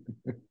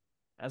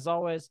 As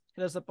always,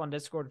 hit us up on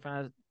Discord,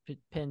 find us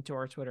pinned to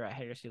our Twitter at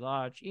Heresy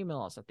Lodge.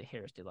 Email us at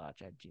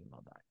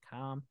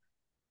theheresiolodge@gmail.com.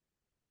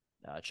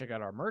 Check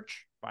out our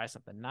merch. Buy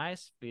something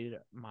nice. Feed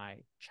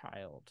my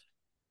child.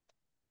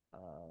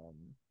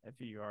 If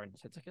you are into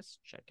Tentacus,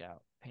 check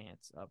out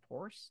Pants of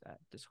Horse at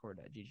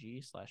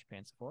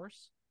discord.gg/Pants of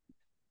Horse.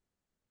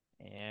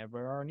 And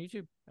we're on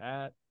YouTube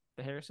at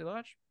the Heresy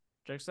Lodge.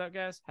 Check us out,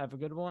 guys. Have a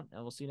good one,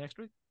 and we'll see you next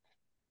week.